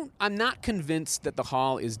 I'm not convinced that the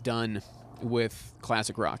hall is done with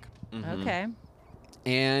classic rock. Okay.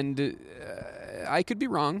 And I could be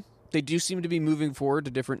wrong. They do seem to be moving forward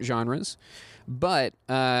to different genres. But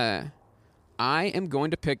I am going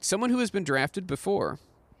to pick someone who has been drafted before.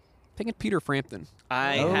 Picking Peter Frampton.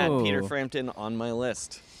 I had Peter Frampton on my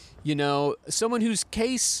list. You know, someone whose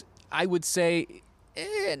case I would say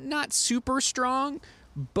not super strong,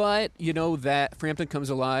 but, you know, that Frampton Comes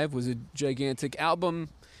Alive was a gigantic album.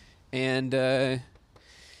 And,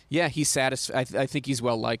 he's satisfied. I think he's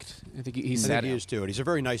well-liked. I think he's I think he is, too. And he's a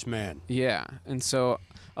very nice man. Yeah. And so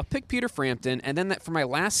I'll pick Peter Frampton. And then for my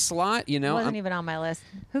last slot, you know. Wasn't even on my list.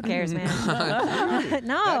 Who cares, man? No.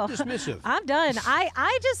 Not dismissive. I'm done.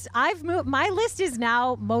 I've moved. My list is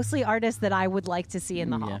now mostly artists that I would like to see in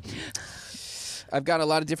the hall. I've got a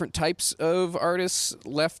lot of different types of artists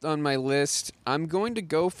left on my list. I'm going to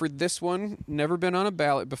go for this one. Never been on a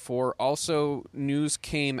ballot before. Also, news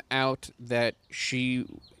came out that she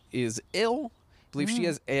is ill. I believe she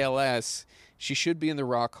has ALS. She should be in the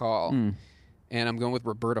Rock Hall. And I'm going with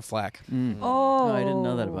Roberta Flack. Oh, I didn't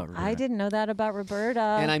know that about Roberta. I didn't know that about Roberta.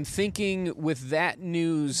 And I'm thinking with that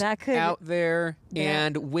news out there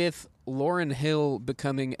and with Lauryn Hill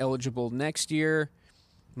becoming eligible next year,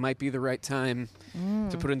 might be the right time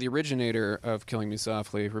to put in the originator of Killing Me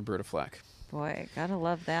Softly, Roberta Flack. Boy, gotta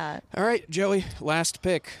love that. All right, Joey, last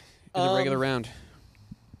pick in the regular round.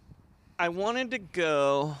 I wanted to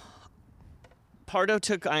go... Pardo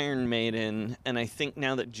took Iron Maiden, and I think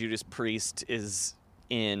now that Judas Priest is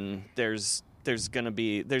in, there's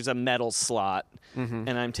a metal slot, and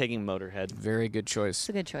I'm taking Motorhead. Very good choice. It's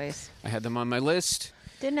a good choice. I had them on my list.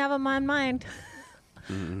 Didn't have them on mine.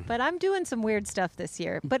 But I'm doing some weird stuff this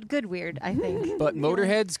year. But good weird, I think. But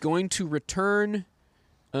Motorhead's going to return.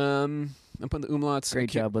 I'm putting the umlauts. Great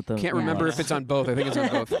job with the Can't remember if it's on both. I think it's on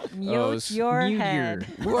both. Your head.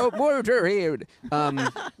 Whoa, Motorhead.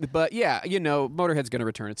 But yeah, you know, Motorhead's going to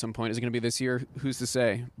return at some point. Is it going to be this year? Who's to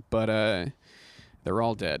say? But they're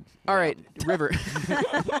all dead. All right, River.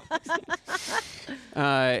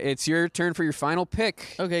 It's your turn for your final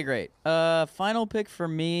pick. Okay, great. Final pick for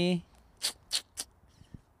me.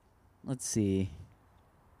 Let's see.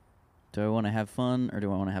 Do I want to have fun or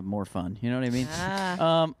do I want to have more fun? You know what I mean?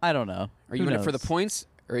 I don't know. Are you in it for the points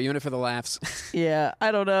or are you in it for the laughs? Yeah,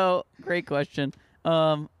 I don't know. Great question.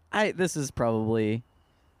 This is probably,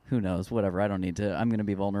 who knows? Whatever. I don't need to. I'm going to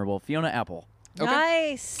be vulnerable. Fiona Apple. Okay.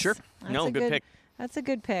 Nice. Sure. Good pick. That's a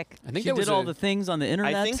good pick. I think She did all the things on the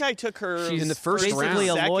internet. I think I took her. She's in the first basically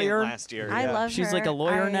round. a lawyer Last year. I love She's her. like a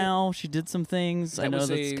lawyer now. She did some things. I That know was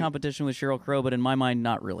that's a- competition with Sheryl Crow, but in my mind,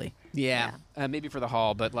 not really. Yeah, maybe for the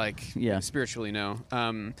hall, but like spiritually, no.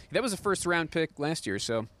 That was a first round pick last year,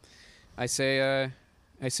 so I say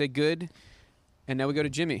good, and now we go to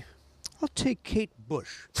Jimmy. I'll take Kate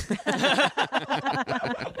Bush.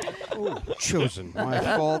 Chosen. My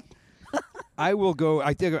fault. I will go.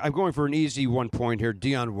 I think I'm going for an easy 1 point here.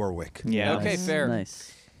 Dionne Warwick. Yeah. Okay, fair.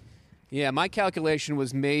 Nice. Yeah, my calculation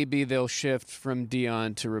was maybe they'll shift from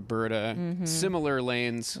Dion to Roberta. Similar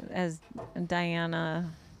lanes. As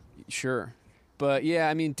Diana. Sure. But yeah,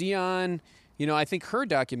 I mean, Dion, you know, I think her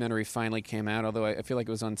documentary finally came out, although I feel like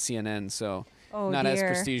it was on CNN, so not as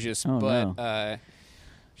prestigious. Oh, but no.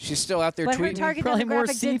 she's still out there But her tweeting. target Probably more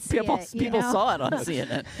demographic did see people it, you people know? saw it on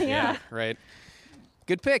CNN. Yeah, right.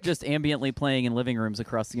 Good pick. Just ambiently playing in living rooms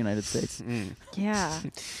across the United States. Yeah.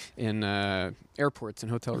 in airports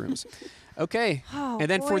and hotel rooms. Okay. Oh, and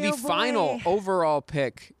then for boy, the oh, boy. final overall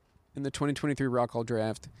pick in the 2023 Rock Hall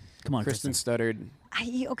Draft, Come on, Kristen Kristen. Studdard.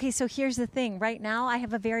 Okay, so here's the thing. Right now, I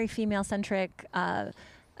have a very female-centric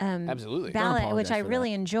Absolutely. ballot, apologize which I for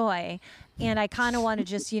really enjoy. And I kind of want to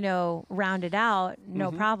just, round it out,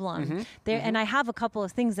 no problem. And I have a couple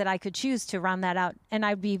of things that I could choose to round that out. And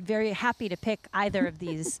I'd be very happy to pick either of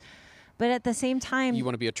these. But at the same time, You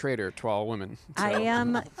want to be a traitor to all women. So. I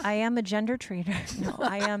am a gender traitor. No,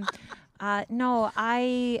 I am.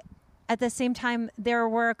 At the same time, there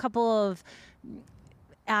were a couple of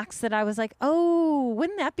acts that I was like, oh,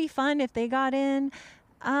 wouldn't that be fun if they got in?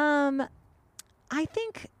 I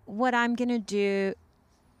think what I'm going to do,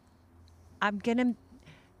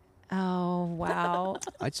 oh, wow.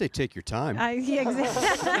 I'd say take your time. Yeah,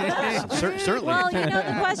 exactly. Certainly. Well,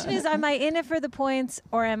 the question is, am I in it for the points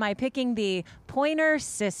or am I picking the Pointer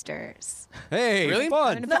Sisters? Hey, Really?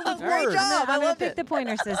 fun. Great job. I'm going to pick the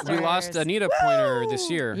Pointer Sisters. We lost Anita Pointer this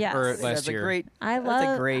year, Yes. or That's last year. That's a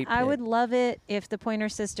great I pick. would love it if the Pointer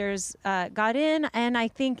Sisters got in, and I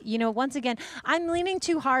think once again, I'm leaning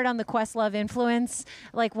too hard on the Questlove influence,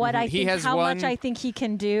 like what I He think, has how one- much I think he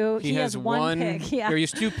can do. He has one pick. Yeah. Or he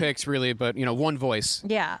has 2 picks, really, but, one voice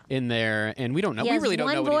Yeah. in there. And we don't know. He We has really don't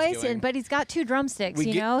one know what voice, he's doing. but he's got 2 drumsticks.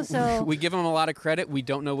 we So we give him a lot of credit. We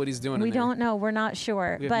don't know what he's doing. we in there. don't know. We're not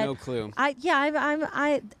sure. We have but no clue.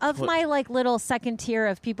 I my like little second tier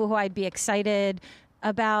of people who I'd be excited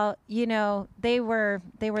about. They were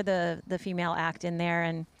the female act in there,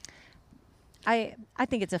 and I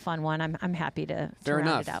think it's a fun one. I'm happy to Fair round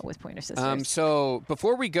enough. it out with Pointer Sisters. So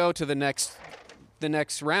before we go to the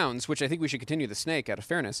next rounds, which I think we should continue the snake out of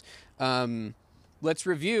fairness, let's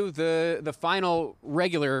review the final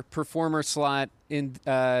regular performer slot in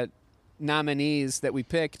nominees that we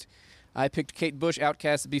picked. I picked Kate Bush,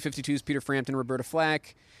 Outkast, the B-52s, Peter Frampton, Roberta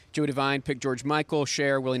Flack. Joey Devine picked George Michael,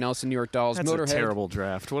 Cher, Willie Nelson, New York Dolls, That's Motorhead. a terrible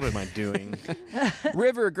draft. What am I doing?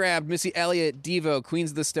 River grabbed Missy Elliott, Devo, Queens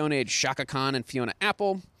of the Stone Age, Shaka Khan, and Fiona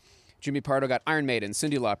Apple. Jimmy Pardo got Iron Maiden,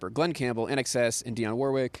 Cyndi Lauper, Glenn Campbell, NXS, and Dionne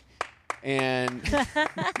Warwick. And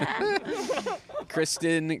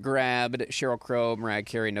Kristen grabbed Sheryl Crow, Mariah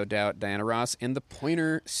Carey, No Doubt, Diana Ross, and the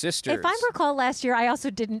Pointer Sisters. If I recall, last year I also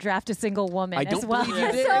didn't draft a single woman I don't as well. believe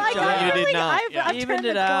you did. So I No, got you did really, not. I've Yeah. turned Evened the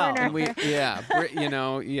it out. corner.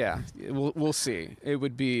 We'll see. It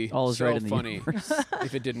would be All is so right in the funny universe.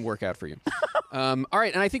 if it didn't work out for you. All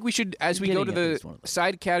right, and I think we should, as we go to Getting at the least one of those.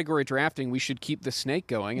 side category drafting, we should keep the snake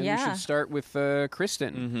going, and we Yeah. should start with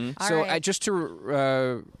Kristen. All So right. just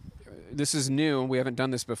to, this is new. We haven't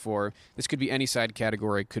done this before. This could be any side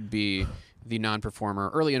category. Could be the non-performer,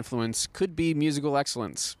 early influence. Could be musical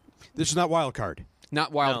excellence. This is not wild card.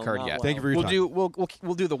 Not wild No, card not yet. wild. Thank you for your we'll time. do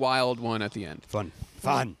we'll do the wild one at the end. Fun.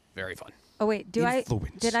 Very fun. Oh wait,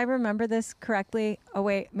 Influence. did I remember this correctly? Oh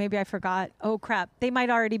wait, maybe I forgot. Oh crap, they might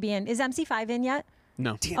already be in. Is MC5 in yet?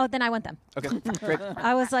 No. Oh, then I want them. Okay. Great.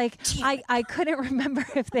 I was like, I couldn't remember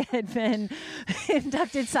if they had been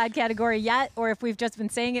inducted side category yet, or if we've just been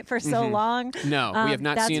saying it for so long. No, we have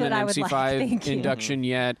not That's seen what an I would like. MC5 Thank you. induction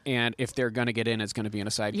yet, and if they're going to get in, it's going to be in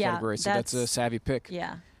a side Yeah, category. So that's a that's- savvy pick.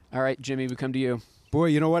 Yeah. All right, Jimmy, we come to you. Boy,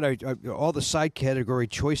 you know what? I all the side category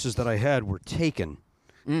choices that I had were taken.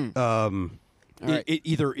 right.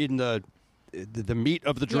 Either in the meat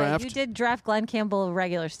of the draft. Yeah, you did draft Glenn Campbell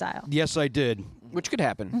regular style. Yes, I did. Which could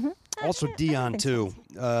happen. Mm-hmm. Also Dion too.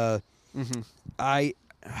 I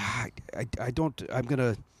don't. I'm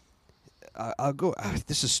gonna. I'll go.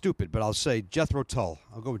 This is stupid, but I'll say Jethro Tull.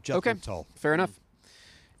 I'll go with Jethro Okay. Tull. Fair enough.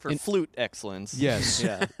 For flute excellence. Yes.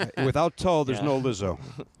 Yeah. Without Tull, there's no Lizzo.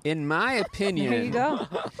 In my opinion, There you go.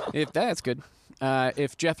 if that's good.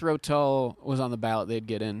 If Jethro Tull was on the ballot, they'd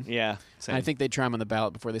get in. Yeah. Same. I think they'd try him on the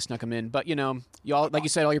ballot before they snuck him in. But you know, y'all like you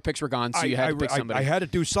said, all your picks were gone, so you had to pick somebody. I had to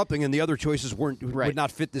do something, and the other choices Right. would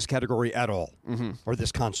not fit this category at all, or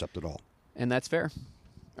this concept at all. And that's fair.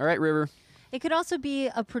 All right, River. It could also be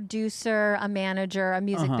a producer, a manager, a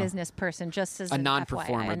music business person, just as A an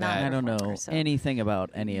non-performer FYI, that- I don't know non-performer, so. anything about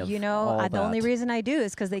any of all the only that. reason I do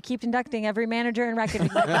is because they keep inducting every manager and record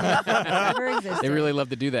executive that ever existed. They really love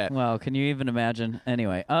to do that. Wow, can you even imagine?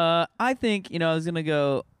 Anyway, I think, I was going to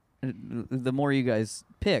go, the more you guys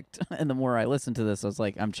picked and the more I listened to this, I was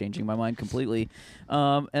like, I'm changing my mind completely.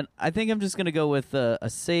 And I think I'm just going to go with a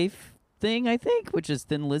safe thing, I think, which is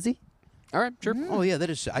Thin Lizzy. All right, sure. Oh yeah, that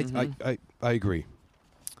is. I agree.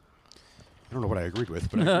 I don't know what I agreed with,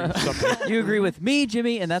 but I agreed with something. You agree with me,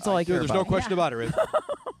 Jimmy, and that's all I care There's about. no question about it.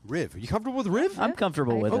 Riv. Are you comfortable with Riv? I'm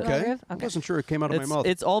comfortable with it. Okay. Riv? I Okay. wasn't sure it came out of my mouth.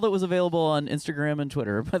 It's all that was available on Instagram and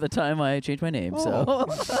Twitter by the time I changed my name. So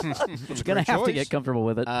It's a gonna great have to choice. get comfortable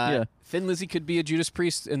with it. Yeah. Thin Lizzy could be a Judas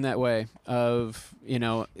Priest in that way of,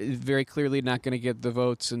 very clearly not going to get the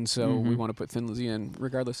votes, and so we want to put Thin Lizzy in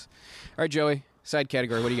regardless. All right, Joey, side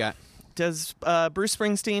category, what do you got? Does Bruce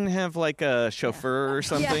Springsteen have like a chauffeur or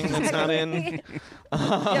something that's not in?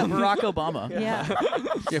 Yeah, Barack Obama. Yeah.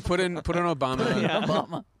 Yeah, put in Obama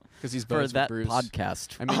Obama. because he's For buddies that with Bruce.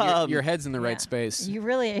 podcast. I mean, your head's in the Yeah. right space. You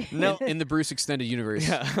really. No. In the Bruce extended universe.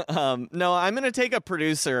 No, I'm going to take a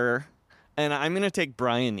producer, and I'm going to take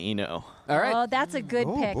Brian Eno. All right. Oh, that's a good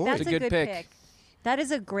Oh, pick. boy. That's It's a good pick. That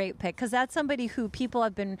is a great pick because that's somebody who people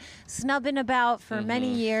have been snubbing about for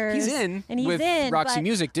many years. He's in and he's with in, Roxy but-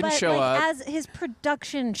 Music, didn't but, show like, up. As his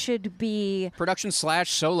production should be. Production /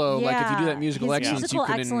 solo. Like if you do that musical his excellence, musical you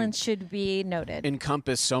can excellence should be noted.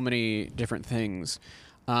 encompass so many different things.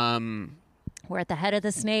 We're at the head of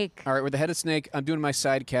the snake. All right, with the head of snake, I'm doing my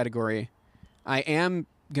side category. I am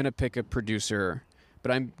going to pick a producer,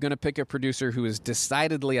 but I'm going to pick a producer who is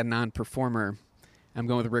decidedly a non-performer. I'm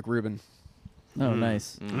going with Rick Rubin. Oh,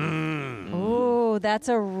 nice. Oh, that's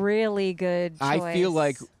a really good choice. I feel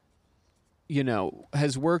like,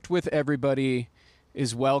 has worked with everybody,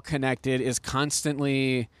 is well connected, is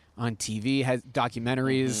constantly on TV, has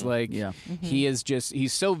documentaries. Like, Yeah. he is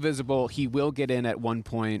he's so visible. He will get in at one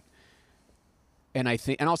point. And I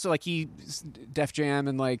think, and also like he's Def Jam,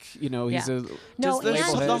 and like he's Yeah. a No, Does the, and the he's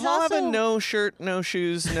hall have a also- no shirt, no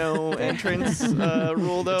shoes, no entrance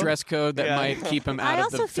rule, though? dress code that Yeah. might keep him out I of the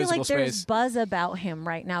also feel physical like there's space. buzz about him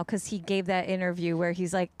right now because he gave that interview where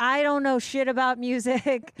he's like, "I don't know shit about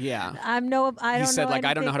music. Yeah. I He don't said, know like,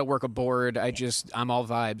 I don't know how to anything." work a board. I'm all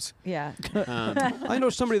vibes. Yeah. I know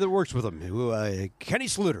somebody that works with him. Who Kenny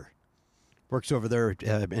Sluter works over there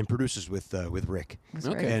and produces with Rick.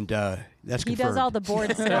 Okay. And that's He confirmed. does all the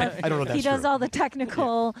board stuff. I don't know if He that's does true. all the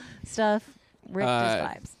technical stuff. Rick just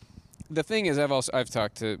vibes. The thing is, I've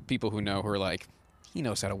talked to people who are like, he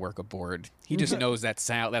knows how to work a board. He just knows that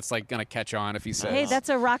sound. That's like gonna catch on if he says. Hey, that's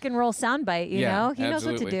a rock and roll soundbite. You Yeah, know, he knows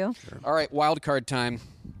what to absolutely. do. All right, wild card time.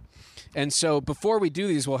 And so before we do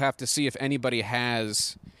these, we'll have to see if anybody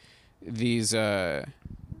has these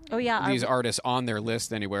Oh yeah. these artists on their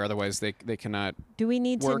list anywhere. Otherwise, they cannot. Do we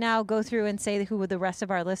need to work. now go through and say who the rest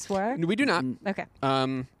of our list were? We do not. Okay.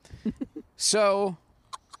 So,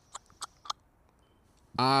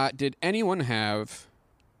 did anyone have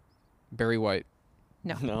Barry White?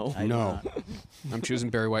 No. No. No. I'm choosing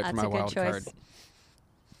Barry White for That's my a good wild choice.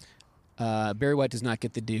 card. Barry White does not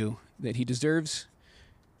get the due that he deserves.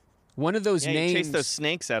 One of those Yeah, names. he chased those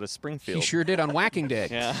snakes out of Springfield. He sure did on Whacking Day.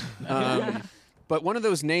 Yeah. But one of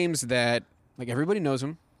those names that, like, everybody knows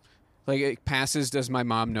him. Like, it passes Does My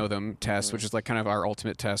Mom Know Them test, which is like kind of our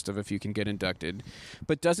ultimate test of if you can get inducted.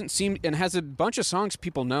 But doesn't seem, and has a bunch of songs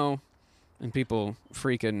people know and people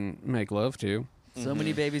freaking make love to. So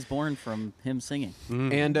many babies born from him singing.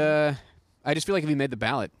 And I just feel like if he made the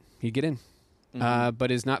ballot, he'd get in.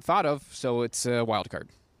 But is not thought of, so it's a wild card.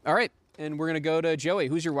 All right, and we're going to go to Joey.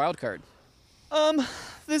 Who's your wild card?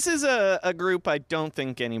 This is a group I don't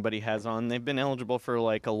think anybody has on. They've been eligible for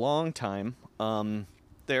like a long time.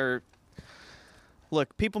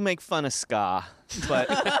 Look, people make fun of ska, but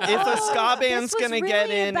if a ska band's This was gonna get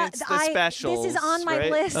really in, about- it's the Specials. This is on my right?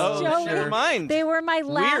 list, Oh, Joey. never mind. They were my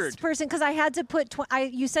last Weird. person because I had to put.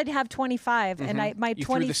 You said have 25, and my You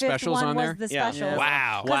threw the 25th Specials one on was there? the Yeah. Specials.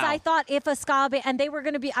 Wow. Because Wow. I thought if a ska band, and they were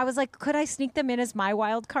going to be, I was like, could I sneak them in as my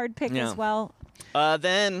wild card pick Yeah. as well?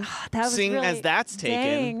 Then, That was seeing really, as that's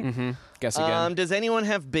taken, dang. Guess again. does anyone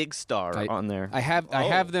have Big Star on there? I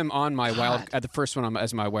have them on my wild, the first one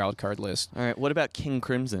as my wild card list. All right, what about King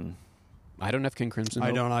Crimson? I don't have King Crimson.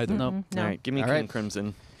 I don't either. Nope. No. All right, give me All King right.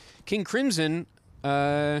 Crimson. King Crimson,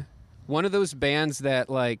 one of those bands that,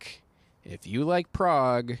 like, if you like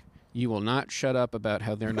prog, you will not shut up about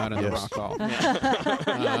how they're not in the Yes. Rock Hall.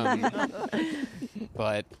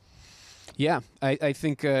 But, yeah, I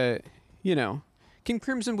think, King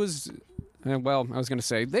Crimson was, I was going to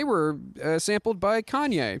say, they were sampled by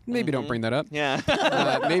Kanye. Maybe don't bring that up. Yeah.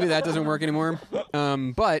 Maybe that doesn't work anymore.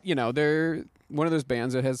 But, they're one of those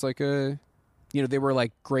bands that has, like, they were,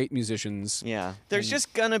 like, great musicians. Yeah. There's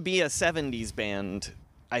just going to be a 70s band,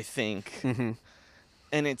 I think. Mm-hmm.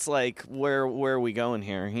 And it's like, where are we going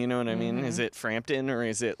here? You know what I mean? Mm-hmm. Is it Frampton or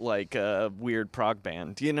is it like a weird prog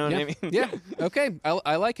band? You know what I mean? Yeah. Okay.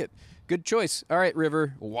 I like it. Good choice. All right,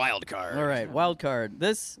 River. Wild card. All right, wild card.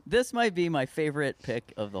 This might be my favorite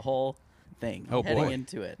pick of the whole thing. Oh, heading boy.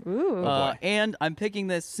 into it. Ooh. boy. And I'm picking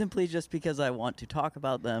this simply just because I want to talk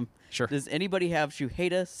about them. Sure. Does anybody have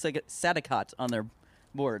Shuheta Sadaqat on their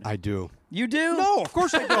board? I do. You do? No, of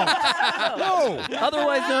course I don't. No.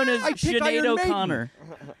 Otherwise known as I pick Sinead Iron Maiden. O'Connor.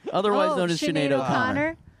 Otherwise known as Sinead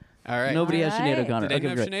O'Connor. All right. Nobody All has Sinead right. O'Connor. Did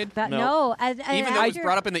anyone Okay, have great. Sinead? That, No. no. Even though it was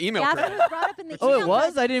brought up in the email After thread. it was brought up in the Oh, email it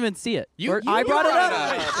was? thread, I didn't even see it. You I brought it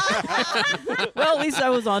brought up. Well, at least I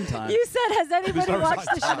was on time. You said, has anybody watched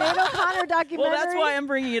the Sinead O'Connor documentary? Well, that's why I'm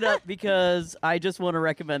bringing it up, because I just want to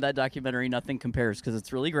recommend that documentary, Nothing Compares, because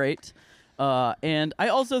it's really great. And I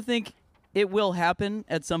also think it will happen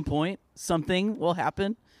at some point. Something will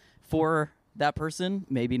happen for that person.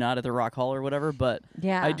 Maybe not at the Rock Hall or whatever, but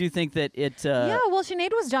Yeah. I do think that it... yeah, well,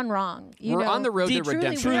 Sinead was done wrong. You We're know? on the road to Truly,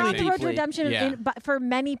 redemption. We're I on the think. road to deeply. redemption Yeah. but for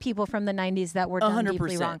many people from the 90s that were done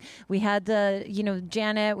deeply 100%. wrong. We had the,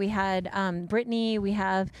 Janet, we had Britney, we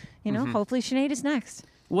have, hopefully Sinead is next.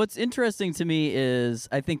 What's interesting to me is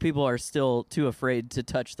I think people are still too afraid to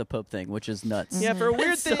touch the Pope thing, which is nuts. Yeah, for a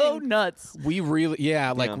weird It's thing. so nuts. We really,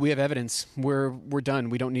 Yeah. we have evidence. We're done.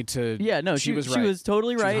 We don't need to. Yeah, no, she was right. She was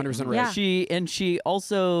totally She was right. 100% right. Yeah. She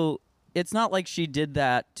also, it's not like she did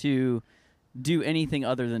that to do anything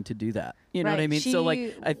other than to do that. You know what I Right. mean? So like,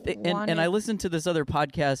 She and I listened to this other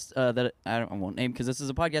podcast that I won't name because this is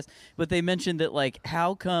a podcast, but they mentioned that like,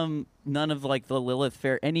 how come none of like the Lilith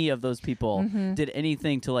Fair, any of those people did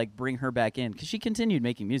anything to like bring her back in? Because she continued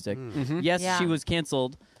making music. Yes, Yeah. she was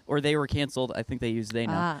canceled. Or they were canceled. I think they use they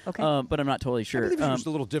now. Ah, okay. But I'm not totally I sure. believe it was a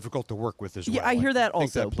little difficult to work with as well. Yeah, I hear that think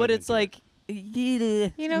also, played but it's into it. like,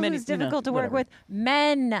 You know many- who's difficult to work whatever. with?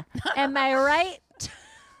 Men. Am I right?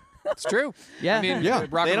 It's true. Yeah. I mean, Yeah.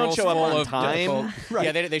 rock They and don't roll's show up full on of time. difficult-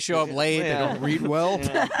 Yeah, they show up late. They Yeah. don't read well.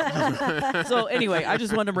 So anyway, I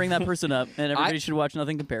just wanted to bring that person up, and everybody should watch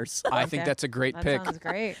Nothing Compares. I think Okay. that's a great That pick. sounds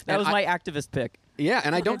great. That was I- my activist pick. Yeah,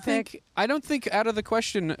 and I don't Good think out of the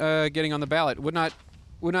question getting on the ballot would not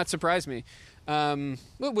surprise me. Well,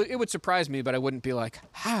 it would surprise me, but I wouldn't be like,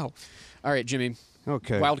 how? All right, Jimmy.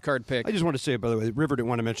 Okay. Wild card pick. I just want to say, by the way, River didn't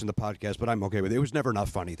want to mention the podcast, but I'm okay with it. It was never not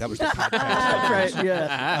funny. That was the podcast. That's right.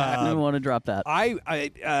 Yeah. I didn't want to drop that.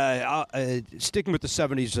 Sticking with the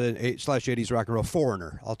 70s /80s rock and roll,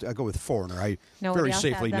 Foreigner. I'll go with Foreigner. I Nobody very else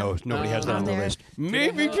safely had know that nobody has that on on the there. list.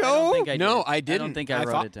 Maybe Joe. No, I didn't. don't think I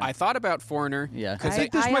wrote thought, it down. I thought about Foreigner. Yeah. because I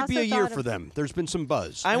think this I might be a also year thought for of- them. There's been some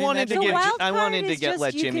buzz. I wanted to The get. wild I wanted card to is get just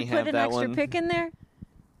let you Jimmy could put have an that extra one. pick in there.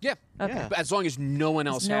 yeah, Okay. But as long as no one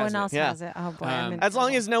else No has one else it. Yeah. has it. Oh boy. I'm in As long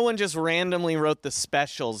trouble. as no one just randomly wrote the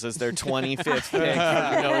specials as their 25th pick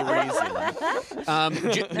for no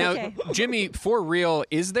reason. Now, Okay. Jimmy, for real,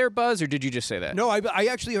 is there buzz or did you just say that? No, I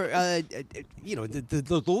actually,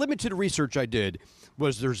 the limited research I did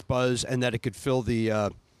was there's buzz and that it could fill the,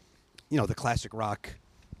 the classic rock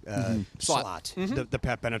slot, the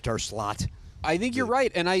Pat Benatar slot. I think you're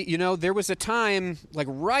right. And there was a time, like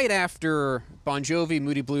right after Bon Jovi,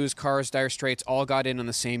 Moody Blues, Cars, Dire Straits all got in on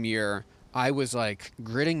the same year, I was like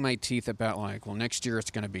gritting my teeth about like, well, next year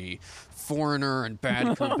it's going to be Foreigner and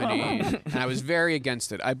Bad Company. And I was very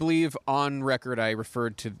against it. I believe on record I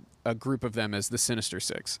referred to a group of them as the Sinister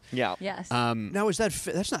Six. Yeah. Yes. Now, is that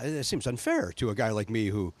that's not? That seems unfair to a guy like me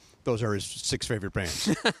who those are his 6 favorite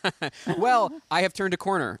bands. Well, I have turned a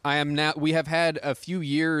corner. I am now. We have had a few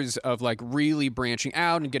years of like really branching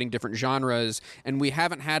out and getting different genres, and we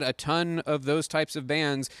haven't had a ton of those types of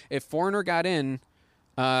bands. If Foreigner got in,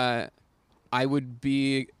 I would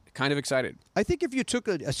be kind of excited. I think if you took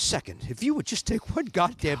a second, if you would just take one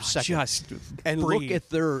goddamn second, just and breathe.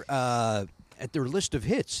 look at their list of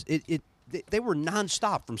hits, they were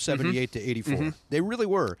nonstop from 78 to 84. They really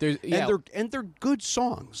were. Yeah. And they're good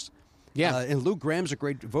songs. Yeah. And Lou Graham's a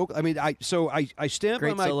great vocal. I mean, I stand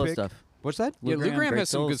Great by my solo pick. stuff. What's that? Yeah, Lou Graham great has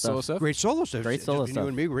some good solo stuff. Great solo stuff. Great solo You stuff.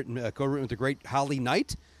 and me co-written with the great Holly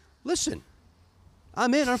Knight. Listen,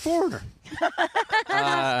 I'm in on Foreigner.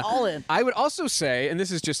 All in. I would also say, and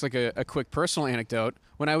this is just like a quick personal anecdote,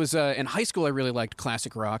 when I was in high school, I really liked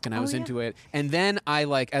classic rock, and I was into it. And then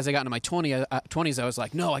as I got into my 20s, I was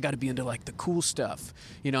like, no, I got to be into like the cool stuff.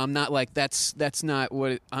 I'm not like, that's not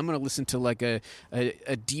what, I'm going to listen to like a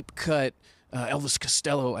deep cut Elvis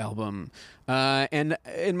Costello album. And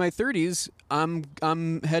in my 30s,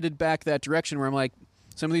 I'm headed back that direction where I'm like,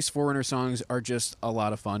 some of these Foreigner songs are just a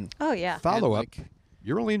lot of fun. oh yeah. Follow up. like-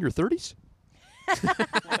 You're only in your 30s?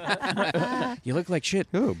 You look like shit.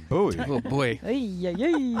 Oh, boy. Oh boy. Ay,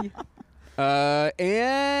 ay, ay.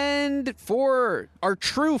 And for our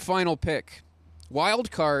true final pick,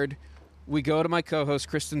 wild card, we go to my co-host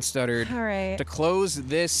Kristen Studdard All right. to close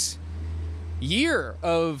this year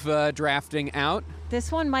of drafting out.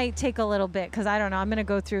 This one might take a little bit because I don't know. I'm going to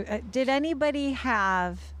go through. Did anybody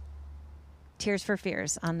have Tears for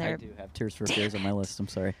Fears on I their? do have Tears for Fears on my list. I'm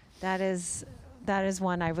sorry. That is That is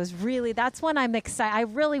one I was really. That's one I'm excited. I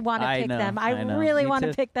really want to I pick know, them. I know. really Me want to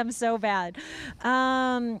too. pick them so bad.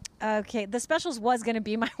 Okay, the specials was going to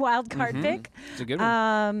be my wild card pick. It's a good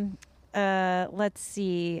one. Let's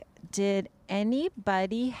see. Did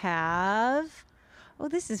anybody have? Oh,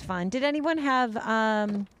 this is fun. Did anyone have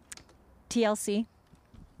TLC?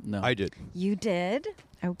 No. I did. You did.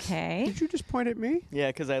 Okay. Did you just point at me? Yeah,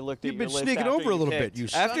 because I looked at You've your been list sneaking after over a you little picked. bit, you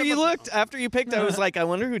son After of you a- looked, after you picked, I was like, I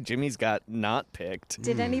wonder who Jimmy's got not picked.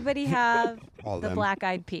 Did anybody have All the them. Black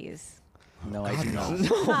Eyed Peas? No, I do not.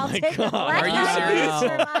 I'll take the Black Are you Eyed serious? Peas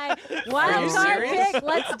for my wild card serious? pick.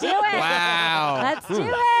 Let's do it. Wow. Let's do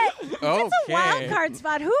it. It's a wild Okay. card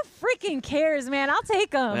spot. Who freaking cares, man? I'll take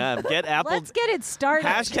them. Yeah, get Apple. Let's get it started.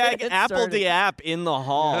 Hashtag It Apple started. the app in the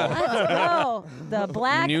hall. Let's go. The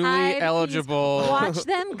Black Newly Eyed Peas. eligible. Watch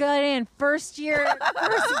them good in first year,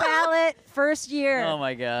 first ballot, first year. Oh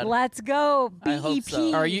my God. Let's go. I hope BEP.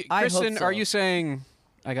 so. Are you, I hope Kristen? so. Are you saying?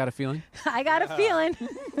 I got a feeling. I got a feeling.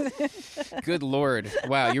 Good Lord!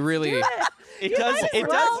 Wow, you really. It does. It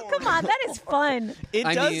well, does. come on, that is fun. It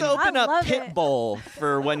I does mean- open I up love it. Pitbull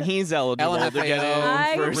for when he's eligible to get LMFAO. in.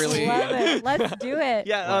 I first. really- love it. Let's do it.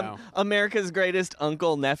 Yeah, Wow. America's Greatest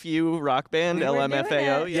Uncle Nephew rock band, We're doing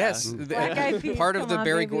LMFAO. it. Yeah. Yes, Black Eyed Peas, part of come the on,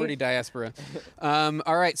 Barry baby. Gordy diaspora.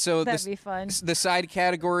 All right, so That'd be fun. the side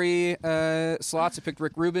category slots. I picked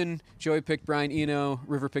Rick Rubin, Joey picked Brian Eno,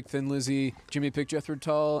 River picked Thin Lizzy, Jimmy picked Jethro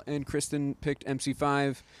Tull, and Kristen picked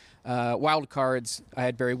MC5. Wild cards, I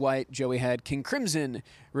had Barry White, Joey had King Crimson,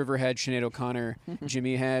 River had Sinead O'Connor,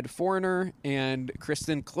 Jimmy had Foreigner, and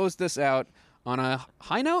Kristen closed this out on a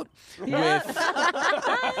high note with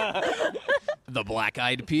the Black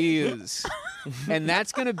Eyed Peas. And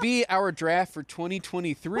that's going to be our draft for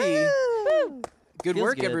 2023. Good Feels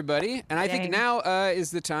work, good. everybody. And I think Dang. now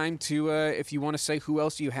is the time to, if you want to say who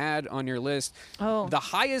else you had on your list. Oh. The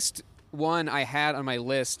highest one I had on my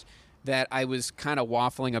list that I was kind of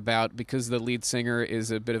waffling about because the lead singer is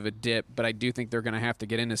a bit of a dip, but I do think they're going to have to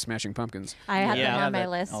get into Smashing Pumpkins. I have Yeah. them on my that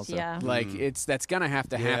list. also. Yeah. Like that's going to have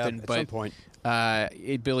to happen. at but some point.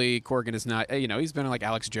 Billy Corgan is not. He's been like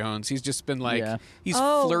Alex Jones. He's just been like Yeah. he's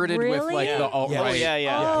Oh, flirted with really? like the alt Oh, right, yeah,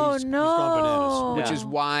 yeah. Oh, he's no. gone bananas. which Yeah. is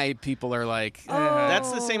why people are like.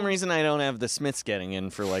 That's the same reason I don't have the Smiths getting in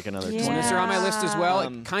for like another 20 Smiths are on my list as well.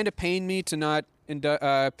 Um, It kind of pained me to not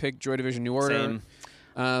pick Joy Division New Order.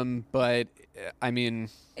 Same. But I mean,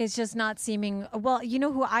 It's just not seeming. Well, you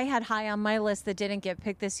know who I had high on my list that didn't get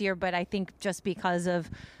picked this year, but I think just because of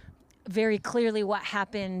very clearly what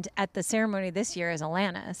happened at the ceremony this year is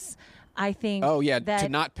Alanis. I think. oh yeah, that, to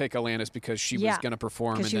not pick Alanis because she was going to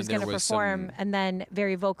perform, and because she then was there going to was perform, some. and then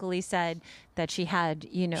very vocally said that she had,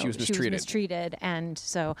 She was mistreated. mistreated, and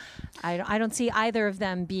so I don't see either of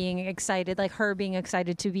them being excited, like her being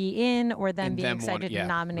excited to be in, or them And being them excited want- yeah. to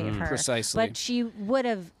nominate her. Precisely. But she would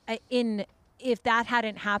have if that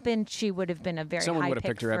hadn't happened, she would have been a very Someone high would have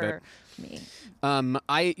pick picked her, I bet. for me.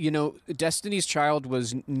 Destiny's Child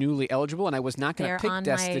was newly eligible, and I was not going They're to pick on my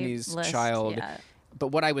Destiny's list, Child. yeah. But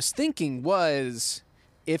what I was thinking was,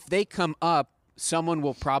 if they come up, someone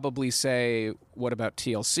will probably say, "What about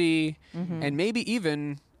TLC?" Mm-hmm. And maybe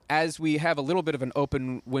even as we have a little bit of an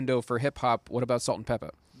open window for hip hop, what about Salt and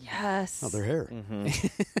Pepper? Yes. Oh, their hair.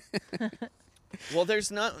 Well,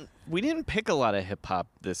 we didn't pick a lot of hip hop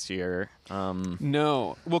this year.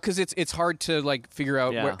 No, well, because it's hard to like figure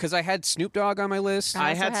out Yeah. because I had Snoop Dogg on my list. I I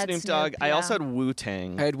also had had Snoop Dogg. Snoop, I also yeah. had Wu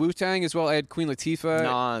Tang. I had Wu Tang as well. I had Queen Latifah.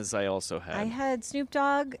 Nas. I also had. I had Snoop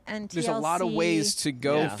Dogg and TLC. There's a lot of ways to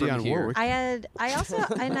go Yeah. from Dionne here. Warwick. I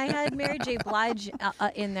had Mary J. Blige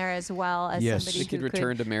in there as well as Yes. somebody She could who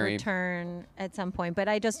return to Mary. return at some point, but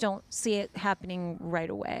I just don't see it happening right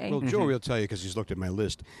away. Well, Joey will tell you because he's looked at my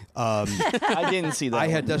list. I didn't see that. I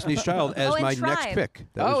had one. Destiny's Child as Oh, and my next Tribe. pick.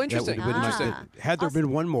 Interesting. That would have been Ah. had there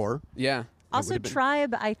been one more. Yeah, Also, would've been-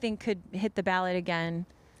 Tribe, I think, could hit the ballot again,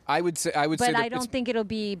 I would say but that I it's don't think it'll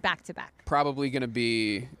be back to back. probably going to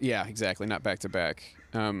be exactly, not back to back.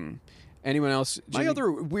 Anyone else? My Jimmy?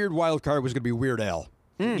 other weird wild card was going to be Weird Al.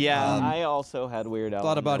 Yeah, I also had Weird Al.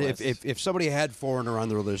 Thought on my about list. if somebody had Foreigner on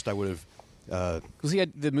their list, I would have. Because he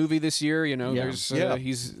had the movie this year, Yeah. there's Yeah.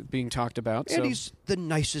 he's being talked about. And so. he's the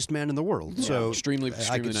nicest man in the world. So Extremely, I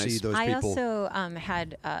extremely could see nice. those I people. also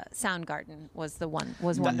had Soundgarden was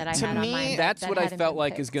one that I to had on me, mine. That's that what I hadn't felt been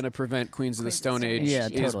like is picked. going to prevent Queens of the Stone Age. Yeah,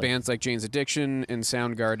 is totally. bands like Jane's Addiction and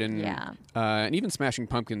Soundgarden, Yeah. And even Smashing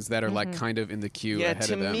Pumpkins that are like kind of in the queue yeah, ahead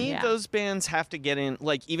to of them. me, Yeah. those bands have to get in.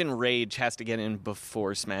 Like even Rage has to get in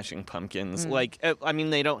before Smashing Pumpkins. Like, I mean,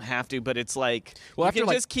 they don't have to, but it's like Well, you after, can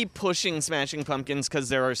like- just keep pushing Smashing Pumpkins because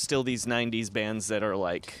there are still these 90s bands that are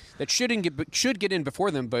like... That should get in before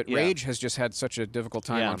them, but Yeah. Rage has just had such a difficult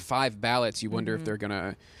time Yeah. on 5 ballots. You wonder if they're going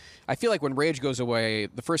to... I feel like when Rage goes away,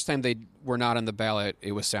 the first time they were not on the ballot,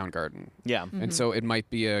 it was Soundgarden. Yeah. And so it might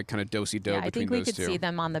be a kind of do-si-do Yeah, I between think we those could two. see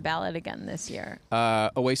them on the ballot again this year.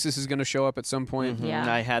 Oasis is going to show up at some point. Yeah. And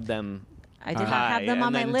I had them... I did not high, have them and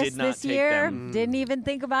on my then list did not this take year. them. Didn't even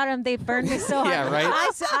think about them. They burned me so hard. Yeah, right?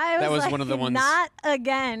 I That was like, one of the ones- Not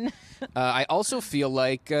again. I also feel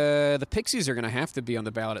like the Pixies are going to have to be on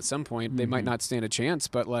the ballot at some point. They might not stand a chance,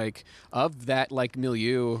 but like of that like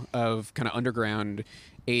milieu of kind of underground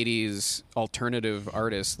 80s alternative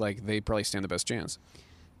artists, like they probably stand the best chance,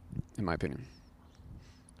 in my opinion.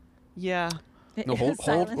 Yeah. No, hold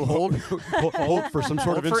Silence. Hold for some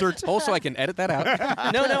sort of insert. Hold so I can edit that out.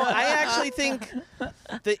 No, I actually think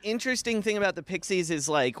the interesting thing about the Pixies is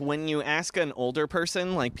like when you ask an older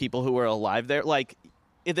person, like people who are alive there, like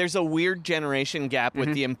there's a weird generation gap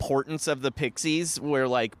with the importance of the Pixies where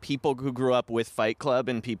like people who grew up with Fight Club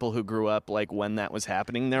and people who grew up like when that was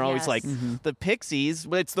happening, they're always Yes. like the Pixies,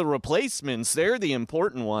 but it's the Replacements, they're the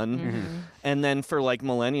important one. And then for like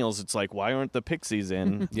millennials, it's like, why aren't the Pixies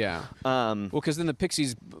in? Yeah. Well, because then the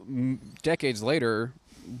Pixies, decades later,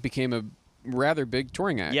 became a rather big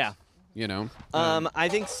touring act. Yeah. You know? I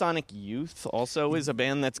think Sonic Youth also is a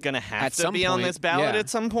band that's going to have At to some be on point, this ballot yeah. at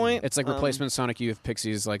some point. It's like replacement Sonic Youth,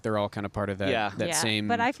 Pixies, like they're all kind of part of that, Yeah. that Yeah, same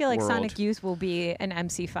but I feel like world. Sonic Youth will be an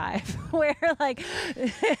MC5, where like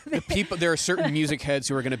People, there are certain music heads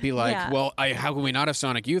who are going to be like, Yeah. well, how can we not have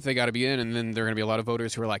Sonic Youth? They got to be in. And then there are going to be a lot of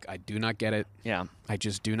voters who are like, I do not get it. Yeah. I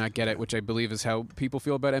just do not get it, which I believe is how people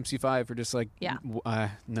feel about MC5. Are just like, Yeah.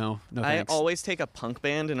 No I thanks. always take a punk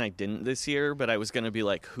band, and I didn't this year, but I was going to be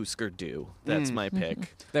like Husker Du. That's my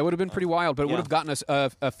pick. That would have been pretty wild, but it would Yeah. have gotten us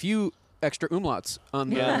a few extra umlauts on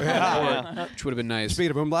the board, which would have been nice.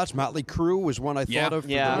 Speaking of umlauts, Motley Crue was one I Yeah. thought of for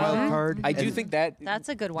Yeah. the wild card. I do think that that's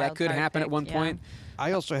a good that wild could card happen pick, at one yeah. point.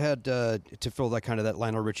 I also had to fill that kind of that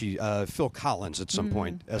Lionel Richie, Phil Collins at some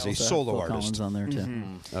point as a Also have solo Phil artist. Collins on there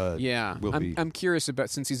too. Yeah, will be. I'm curious about,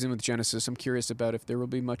 since he's in with Genesis, I'm curious about if there will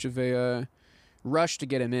be much of a rush to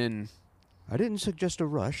get him in. I didn't suggest a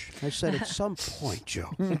rush. I said at some point, Joe.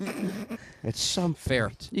 At some Fair.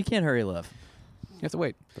 point. You can't hurry love. You have to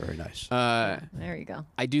wait. Very nice. There you go.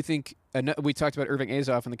 I do think we talked about Irving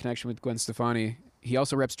Azoff and the connection with Gwen Stefani. He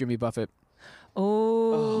also reps Jimmy Buffett.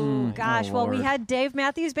 Oh, gosh. Oh, well, we Lord. had Dave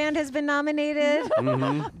Matthews Band has been nominated.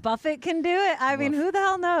 Buffett can do it. I mean, who the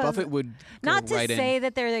hell knows? Buffett would Not go to right say in.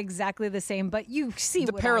 that they're exactly the same, but you see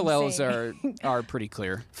The what parallels I'm saying. are pretty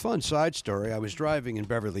clear. Fun side story. I was driving in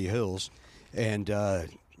Beverly Hills, and I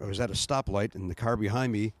was at a stoplight, and the car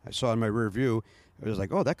behind me, I saw in my rear view, I was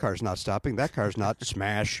like, oh, that car's not stopping. That car's not.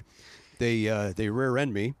 Smash. They rear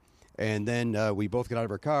end me. And then we both get out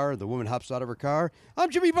of our car. The woman hops out of her car. I'm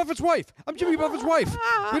Jimmy Buffett's wife. I'm Jimmy Buffett's wife.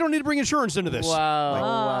 We don't need to bring insurance into this.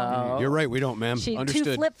 Wow. You're right. We don't, ma'am. She, two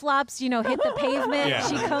Understood. flip flops, hit the pavement. Yeah.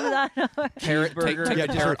 She comes out. Parrot, take yeah, the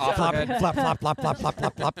just parrot off her flop, head. flop, flop, flop, flop, flop,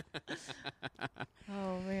 flop, flop.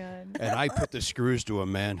 Oh man. And I put the screws to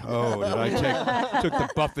him, man. Oh, did I took the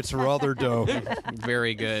Buffets for all their dough.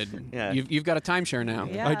 Very good. Yeah. You've got a timeshare now.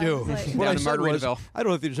 Yeah, I do. it's like- What Down I in said was, Margaritaville. I don't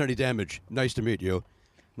know if there's any damage. Nice to meet you.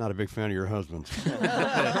 Not a big fan of your husband.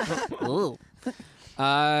 Well,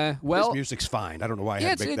 His music's fine. I don't know why I Yeah,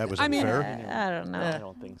 had to it's- make that was I mean- unfair. I don't know. I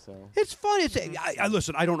don't think so. It's fun.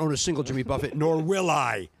 Listen, I don't own a single Jimmy Buffett, nor will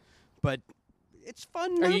I. But it's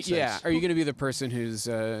fun are you, nonsense. yeah. Are you going to be the person who's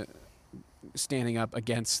standing up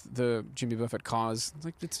against the Jimmy Buffett cause? It's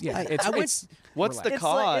like it's What's the It's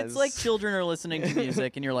cause? like, it's like children are listening to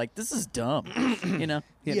music, and you're like, "This is dumb,"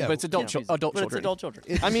 Yeah, but it's adult Can't use it. adult but children. It's adult children.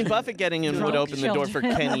 I mean, Buffett getting in would Drunk open the door for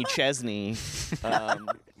children. Kenny Chesney.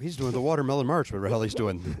 He's doing the Watermelon March, whatever the hell he's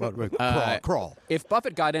doing. Crawl. If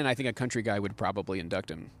Buffett got in, I think a country guy would probably induct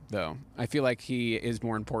him. Though I feel like he is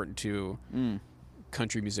more important to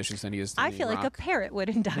country musicians than he is. To I the feel like a rock. parrot would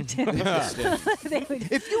induct him. They would-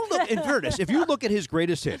 If you look, in fairness, if you look at his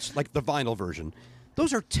greatest hits, like the vinyl version,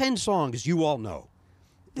 those are 10 songs you all know.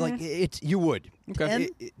 Like you would. Okay.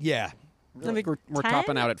 Yeah. I think we're 10?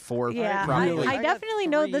 topping out at 4. yeah, probably. I I got definitely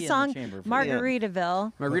know 3 the in the song chamber for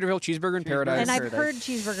Margaritaville, Margaritaville, Cheeseburger in Paradise. and I've Paradise. heard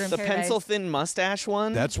Cheeseburger in The Paradise. pencil thin mustache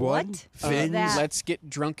one. That's one. What? Fins. That- Let's get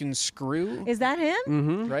drunk and screw. Is that him?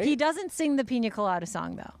 Mm-hmm. Right? He doesn't sing the Pina Colada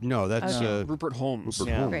song though. No, that's Rupert Holmes.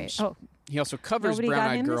 Rupert Yeah. Holmes. Great. Oh, He also covers Nobody got Brown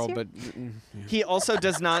Eyed him this Girl, year? but He also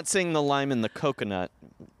does not sing the lime and the coconut,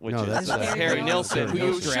 which No, is that's, Harry Nilsson. Nilsson, Who who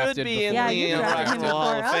was should drafted be in yeah, the you Rock drafted and him Roll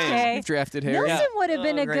Hall before. of Fame. Okay. drafted Harry. Nilsson would have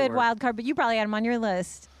been Oh, a great good work. wild card, but you probably had him on your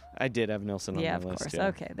list. I did have Nilsson on Yeah, my of list. course. Yeah.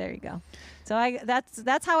 Okay, there you go. So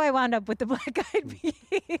that's how I wound up with the Black Eyed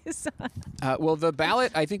Peas. Well, the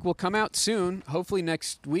ballot, I think, will come out soon, hopefully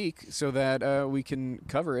next week, so that we can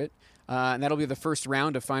cover it. And that'll be the first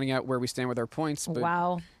round of finding out where we stand with our points. But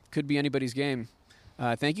Wow. could be anybody's game.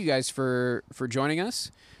 Thank you guys for joining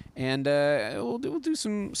us. And we'll do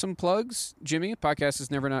some plugs. Jimmy, podcast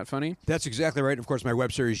is Never Not Funny. That's exactly right. Of course, my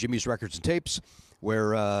web series, Jimmy's Records and Tapes,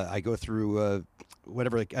 where I go through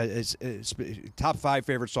whatever top 5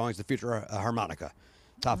 favorite songs that feature a harmonica.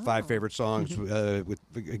 Top 5 favorite songs with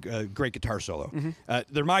a great guitar solo.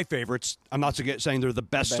 They're my favorites. I'm not saying they're the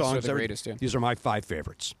best The best or songs. the greatest, yeah. These are my 5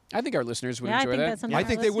 favorites. I think our listeners would Yeah, I enjoy think that. that's something I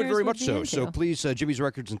think our they would listeners very much be so. into. So please, Jimmy's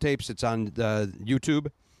Records and Tapes. It's on YouTube,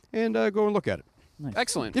 and go and look at it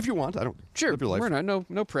Excellent. if you want. I don't. Sure, Live your life. we're not.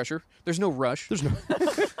 No pressure. There's no rush. There's no.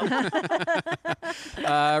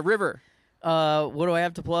 River. What do I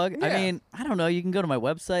have to plug? Yeah. I mean, I don't know. You can go to my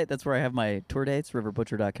website. That's where I have my tour dates,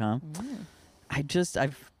 riverbutcher.com.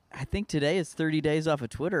 I think today is 30 days off of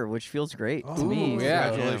Twitter, which feels great to me. Ooh, yeah.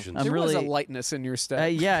 Congratulations. I'm there really, was a lightness in your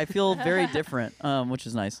step. yeah, I feel very different, which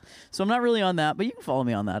is nice. So I'm not really on that, but you can follow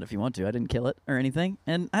me on that if you want to. I didn't kill it or anything,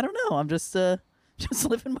 and I don't know. I'm just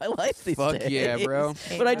living my life these Fuck days. yeah, bro.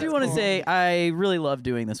 But I do want to say I really love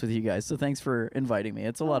doing this with you guys. So thanks for inviting me.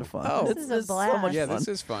 It's a lot of fun. Oh. This is a so blast. much Yeah, fun. this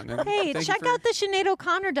is fun. Hey, check out the Sinead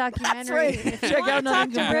O'Connor documentary. right. If you Check wanna out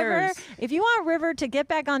Nothing talk to River, Compares. if you want River to get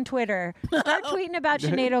back on Twitter, start tweeting about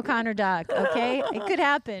Sinead O'Connor doc, okay? It could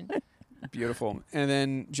happen. Beautiful. And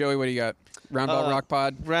then, Joey, what do you got? Roundball Rock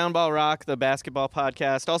Pod? Roundball Rock, the basketball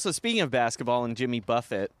podcast. Also, speaking of basketball and Jimmy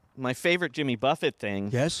Buffett, my favorite Jimmy Buffett thing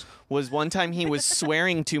Yes. was one time he was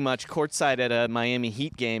swearing too much courtside at a Miami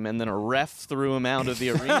Heat game, and then a ref threw him out of the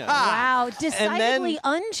arena. Wow, decidedly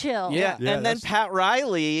unchill. Yeah, Yeah, and then that's- Pat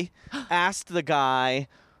Riley asked the guy,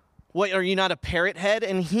 "What, are you not a parrot head?"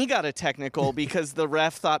 And he got a technical because the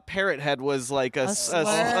ref thought parrot head was like a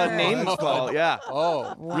slur. name call. Yeah.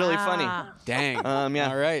 Oh, Really funny. dang. Yeah.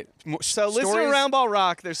 All right. So listen to Stories- Roundball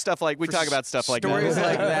Rock. There's stuff like, we talk about stuff like stories that.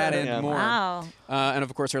 like that and Yeah. more. Wow. And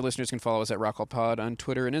of course, our listeners can follow us at RockallPod on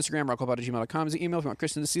Twitter and Instagram. RockallPod@gmail.com is the email. If you want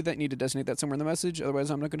Kristen to see that, you need to designate that somewhere in the message.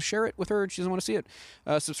 Otherwise, I'm not going to share it with her. She doesn't want to see it.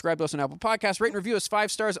 Subscribe to us on Apple Podcasts. Rate and review us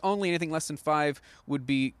 5 stars only. Anything less than 5 would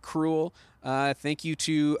be cruel. Thank you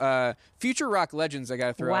to future rock legends. I got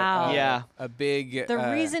to throw Wow. out Yeah. a big The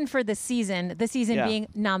reason for the season Yeah. being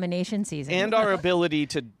nomination season. And our ability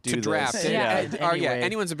to do to draft. this. Yeah. Anyway.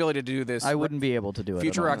 Anyone's ability to do this. I wouldn't be able to do it.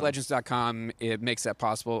 FutureRockLegends.com, it makes that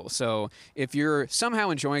possible. So if you're somehow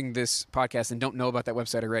enjoying this podcast and don't know about that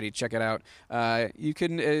website already, check it out. You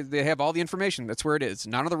can. They have all the information. That's where it is.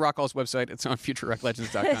 Not on the Rock Hall's website. It's on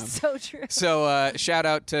FutureRockLegends.com. It's so true. So shout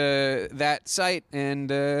out to that site, and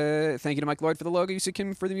thank you to Mike Lloyd for the logo, Yusuf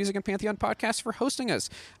Kim for the music, and Pantheon Podcast for hosting us.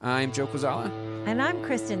 I'm Joe Quazala, And I'm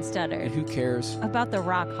Kristen and Studdard who cares? about the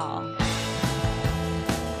Rock Hall.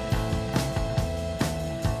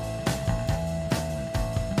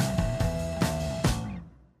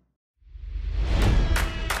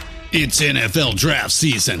 It's NFL draft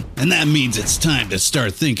season, and that means it's time to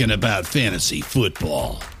start thinking about fantasy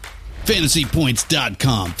football.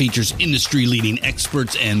 FantasyPoints.com features industry-leading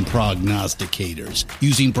experts and prognosticators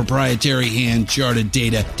using proprietary hand-charted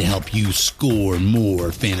data to help you score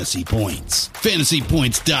more fantasy points.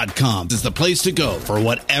 FantasyPoints.com is the place to go for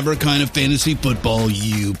whatever kind of fantasy football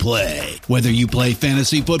you play. Whether you play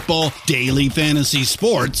fantasy football, daily fantasy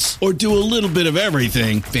sports, or do a little bit of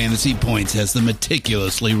everything, Fantasy Points has the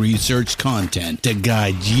meticulously researched content to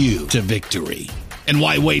guide you to victory. And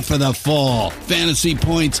why wait for the fall? Fantasy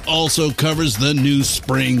Points also covers the new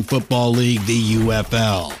spring football league, the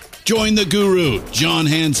UFL. Join the guru, John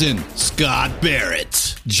Hansen, Scott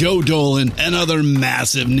Barrett, Joe Dolan, and other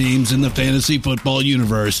massive names in the fantasy football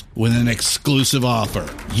universe with an exclusive offer.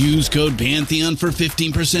 Use code Pantheon for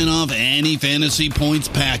 15% off any Fantasy Points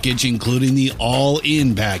package, including the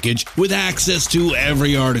all-in package, with access to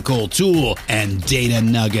every article, tool, and data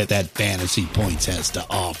nugget that Fantasy Points has to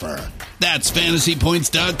offer. That's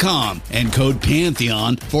FantasyPoints.com and code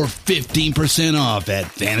Pantheon for 15% off at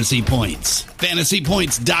Fantasy Points.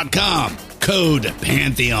 FantasyPoints.com, code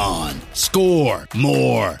Pantheon. Score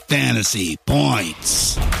more fantasy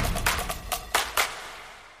points.